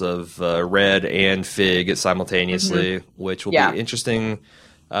House of Red and Fig simultaneously, which will be interesting.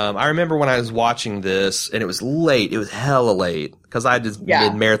 I remember when I was watching this, and it was late. It was hella late because I just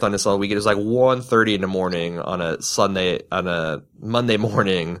did marathon this all week. It was like 1:30 in the morning on a Monday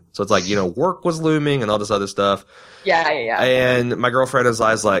morning. So it's like, work was looming and all this other stuff. Yeah. And my girlfriend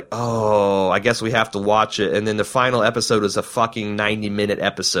was like, oh, I guess we have to watch it. And then the final episode was a fucking 90-minute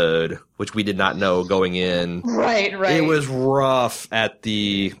episode, which we did not know going in. Right. It was rough at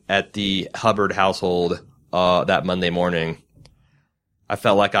the Hubbard household that Monday morning. I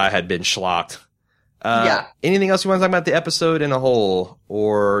felt like I had been schlocked. Anything else you want to talk about the episode in a whole?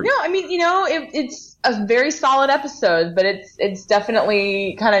 Or no, I mean, it's a very solid episode, but it's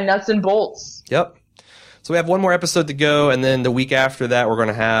definitely kind of nuts and bolts. Yep. So we have one more episode to go, and then the week after that, we're going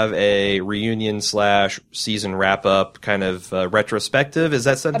to have a reunion / season wrap up kind of retrospective. Is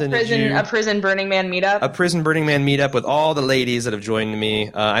that something a prison Burning Man meetup? A prison Burning Man meetup with all the ladies that have joined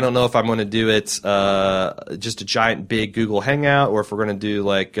me. I don't know if I'm going to do it just a giant big Google Hangout, or if we're going to do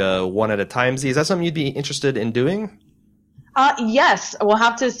like one at a time. Is that something you'd be interested in doing? Yes, we'll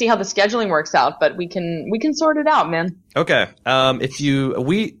have to see how the scheduling works out, but we can sort it out, man. Okay.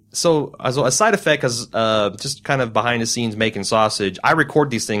 So as a side effect, because just kind of behind the scenes making sausage, I record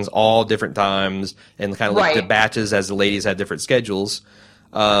these things all different times and kind of like the batches as the ladies have different schedules.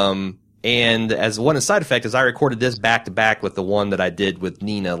 And as one side effect is I recorded this back to back with the one that I did with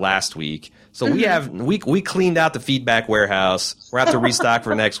Nina last week. So we cleaned out the feedback warehouse. We're going to have to restock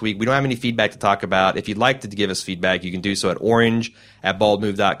for next week. We don't have any feedback to talk about. If you'd like to give us feedback, you can do so at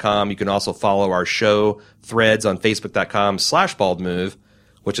orange@baldmove.com. You can also follow our show threads on facebook.com/baldmove,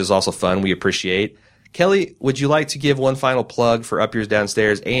 which is also fun. We appreciate. Kelly, would you like to give one final plug for Up Yours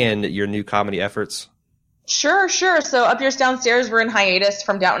Downstairs and your new comedy efforts? Sure. So Up Yours Downstairs, we're in hiatus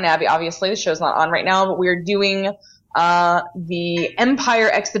from Downton Abbey. Obviously, the show's not on right now, but we're doing the Empire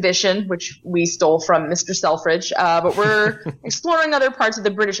exhibition, which we stole from Mr. Selfridge. But we're exploring other parts of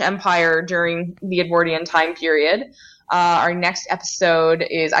the British Empire during the Edwardian time period. Our next episode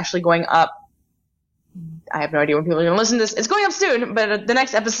is actually going up. I have no idea when people are going to listen to this. It's going up soon, but the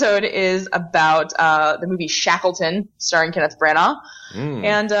next episode is about the movie Shackleton, starring Kenneth Branagh.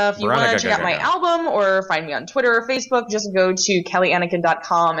 And if you want to check out my album or find me on Twitter or Facebook, just go to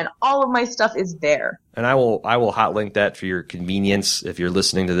kellyanakin.com, and all of my stuff is there. And I will hot link that for your convenience if you're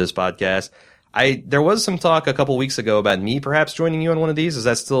listening to this podcast. There was some talk a couple weeks ago about me perhaps joining you on one of these. Is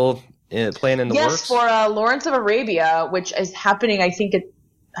that still playing in the works? Yes, for Lawrence of Arabia, which is happening, I think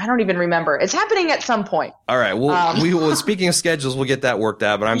I don't even remember. It's happening at some point. All right. Well, we will. Speaking of schedules, we'll get that worked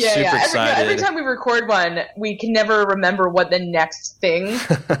out. But I'm super excited. Every time we record one, we can never remember what the next thing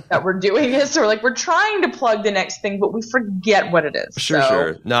that we're doing is. So we're trying to plug the next thing, but we forget what it is.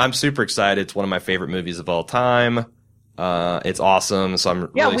 Sure. No, I'm super excited. It's one of my favorite movies of all time. It's awesome. So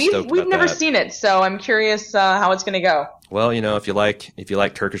I'm really stoked about we've never that. seen it, so I'm curious how it's going to go. Well, if you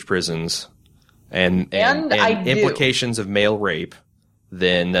like Turkish prisons and implications of male rape,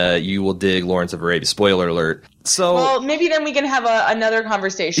 then you will dig Lawrence of Arabia. Spoiler alert. So, well, maybe then we can have another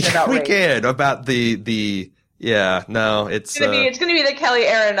conversation about rape. We can about the yeah. No, it's gonna be the Kelly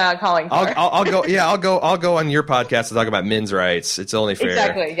Aaron calling for. I'll go on your podcast to talk about men's rights. It's only fair.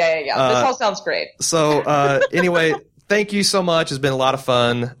 Exactly. Yeah. This all sounds great. So anyway, thank you so much. It's been a lot of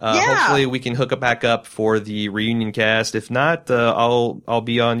fun. Hopefully we can hook it back up for the reunion cast. If not, I'll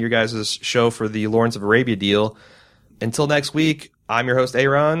be on your guys' show for the Lawrence of Arabia deal. Until next week. I'm your host,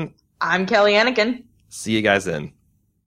 Aaron. I'm Kelly Anakin. See you guys then.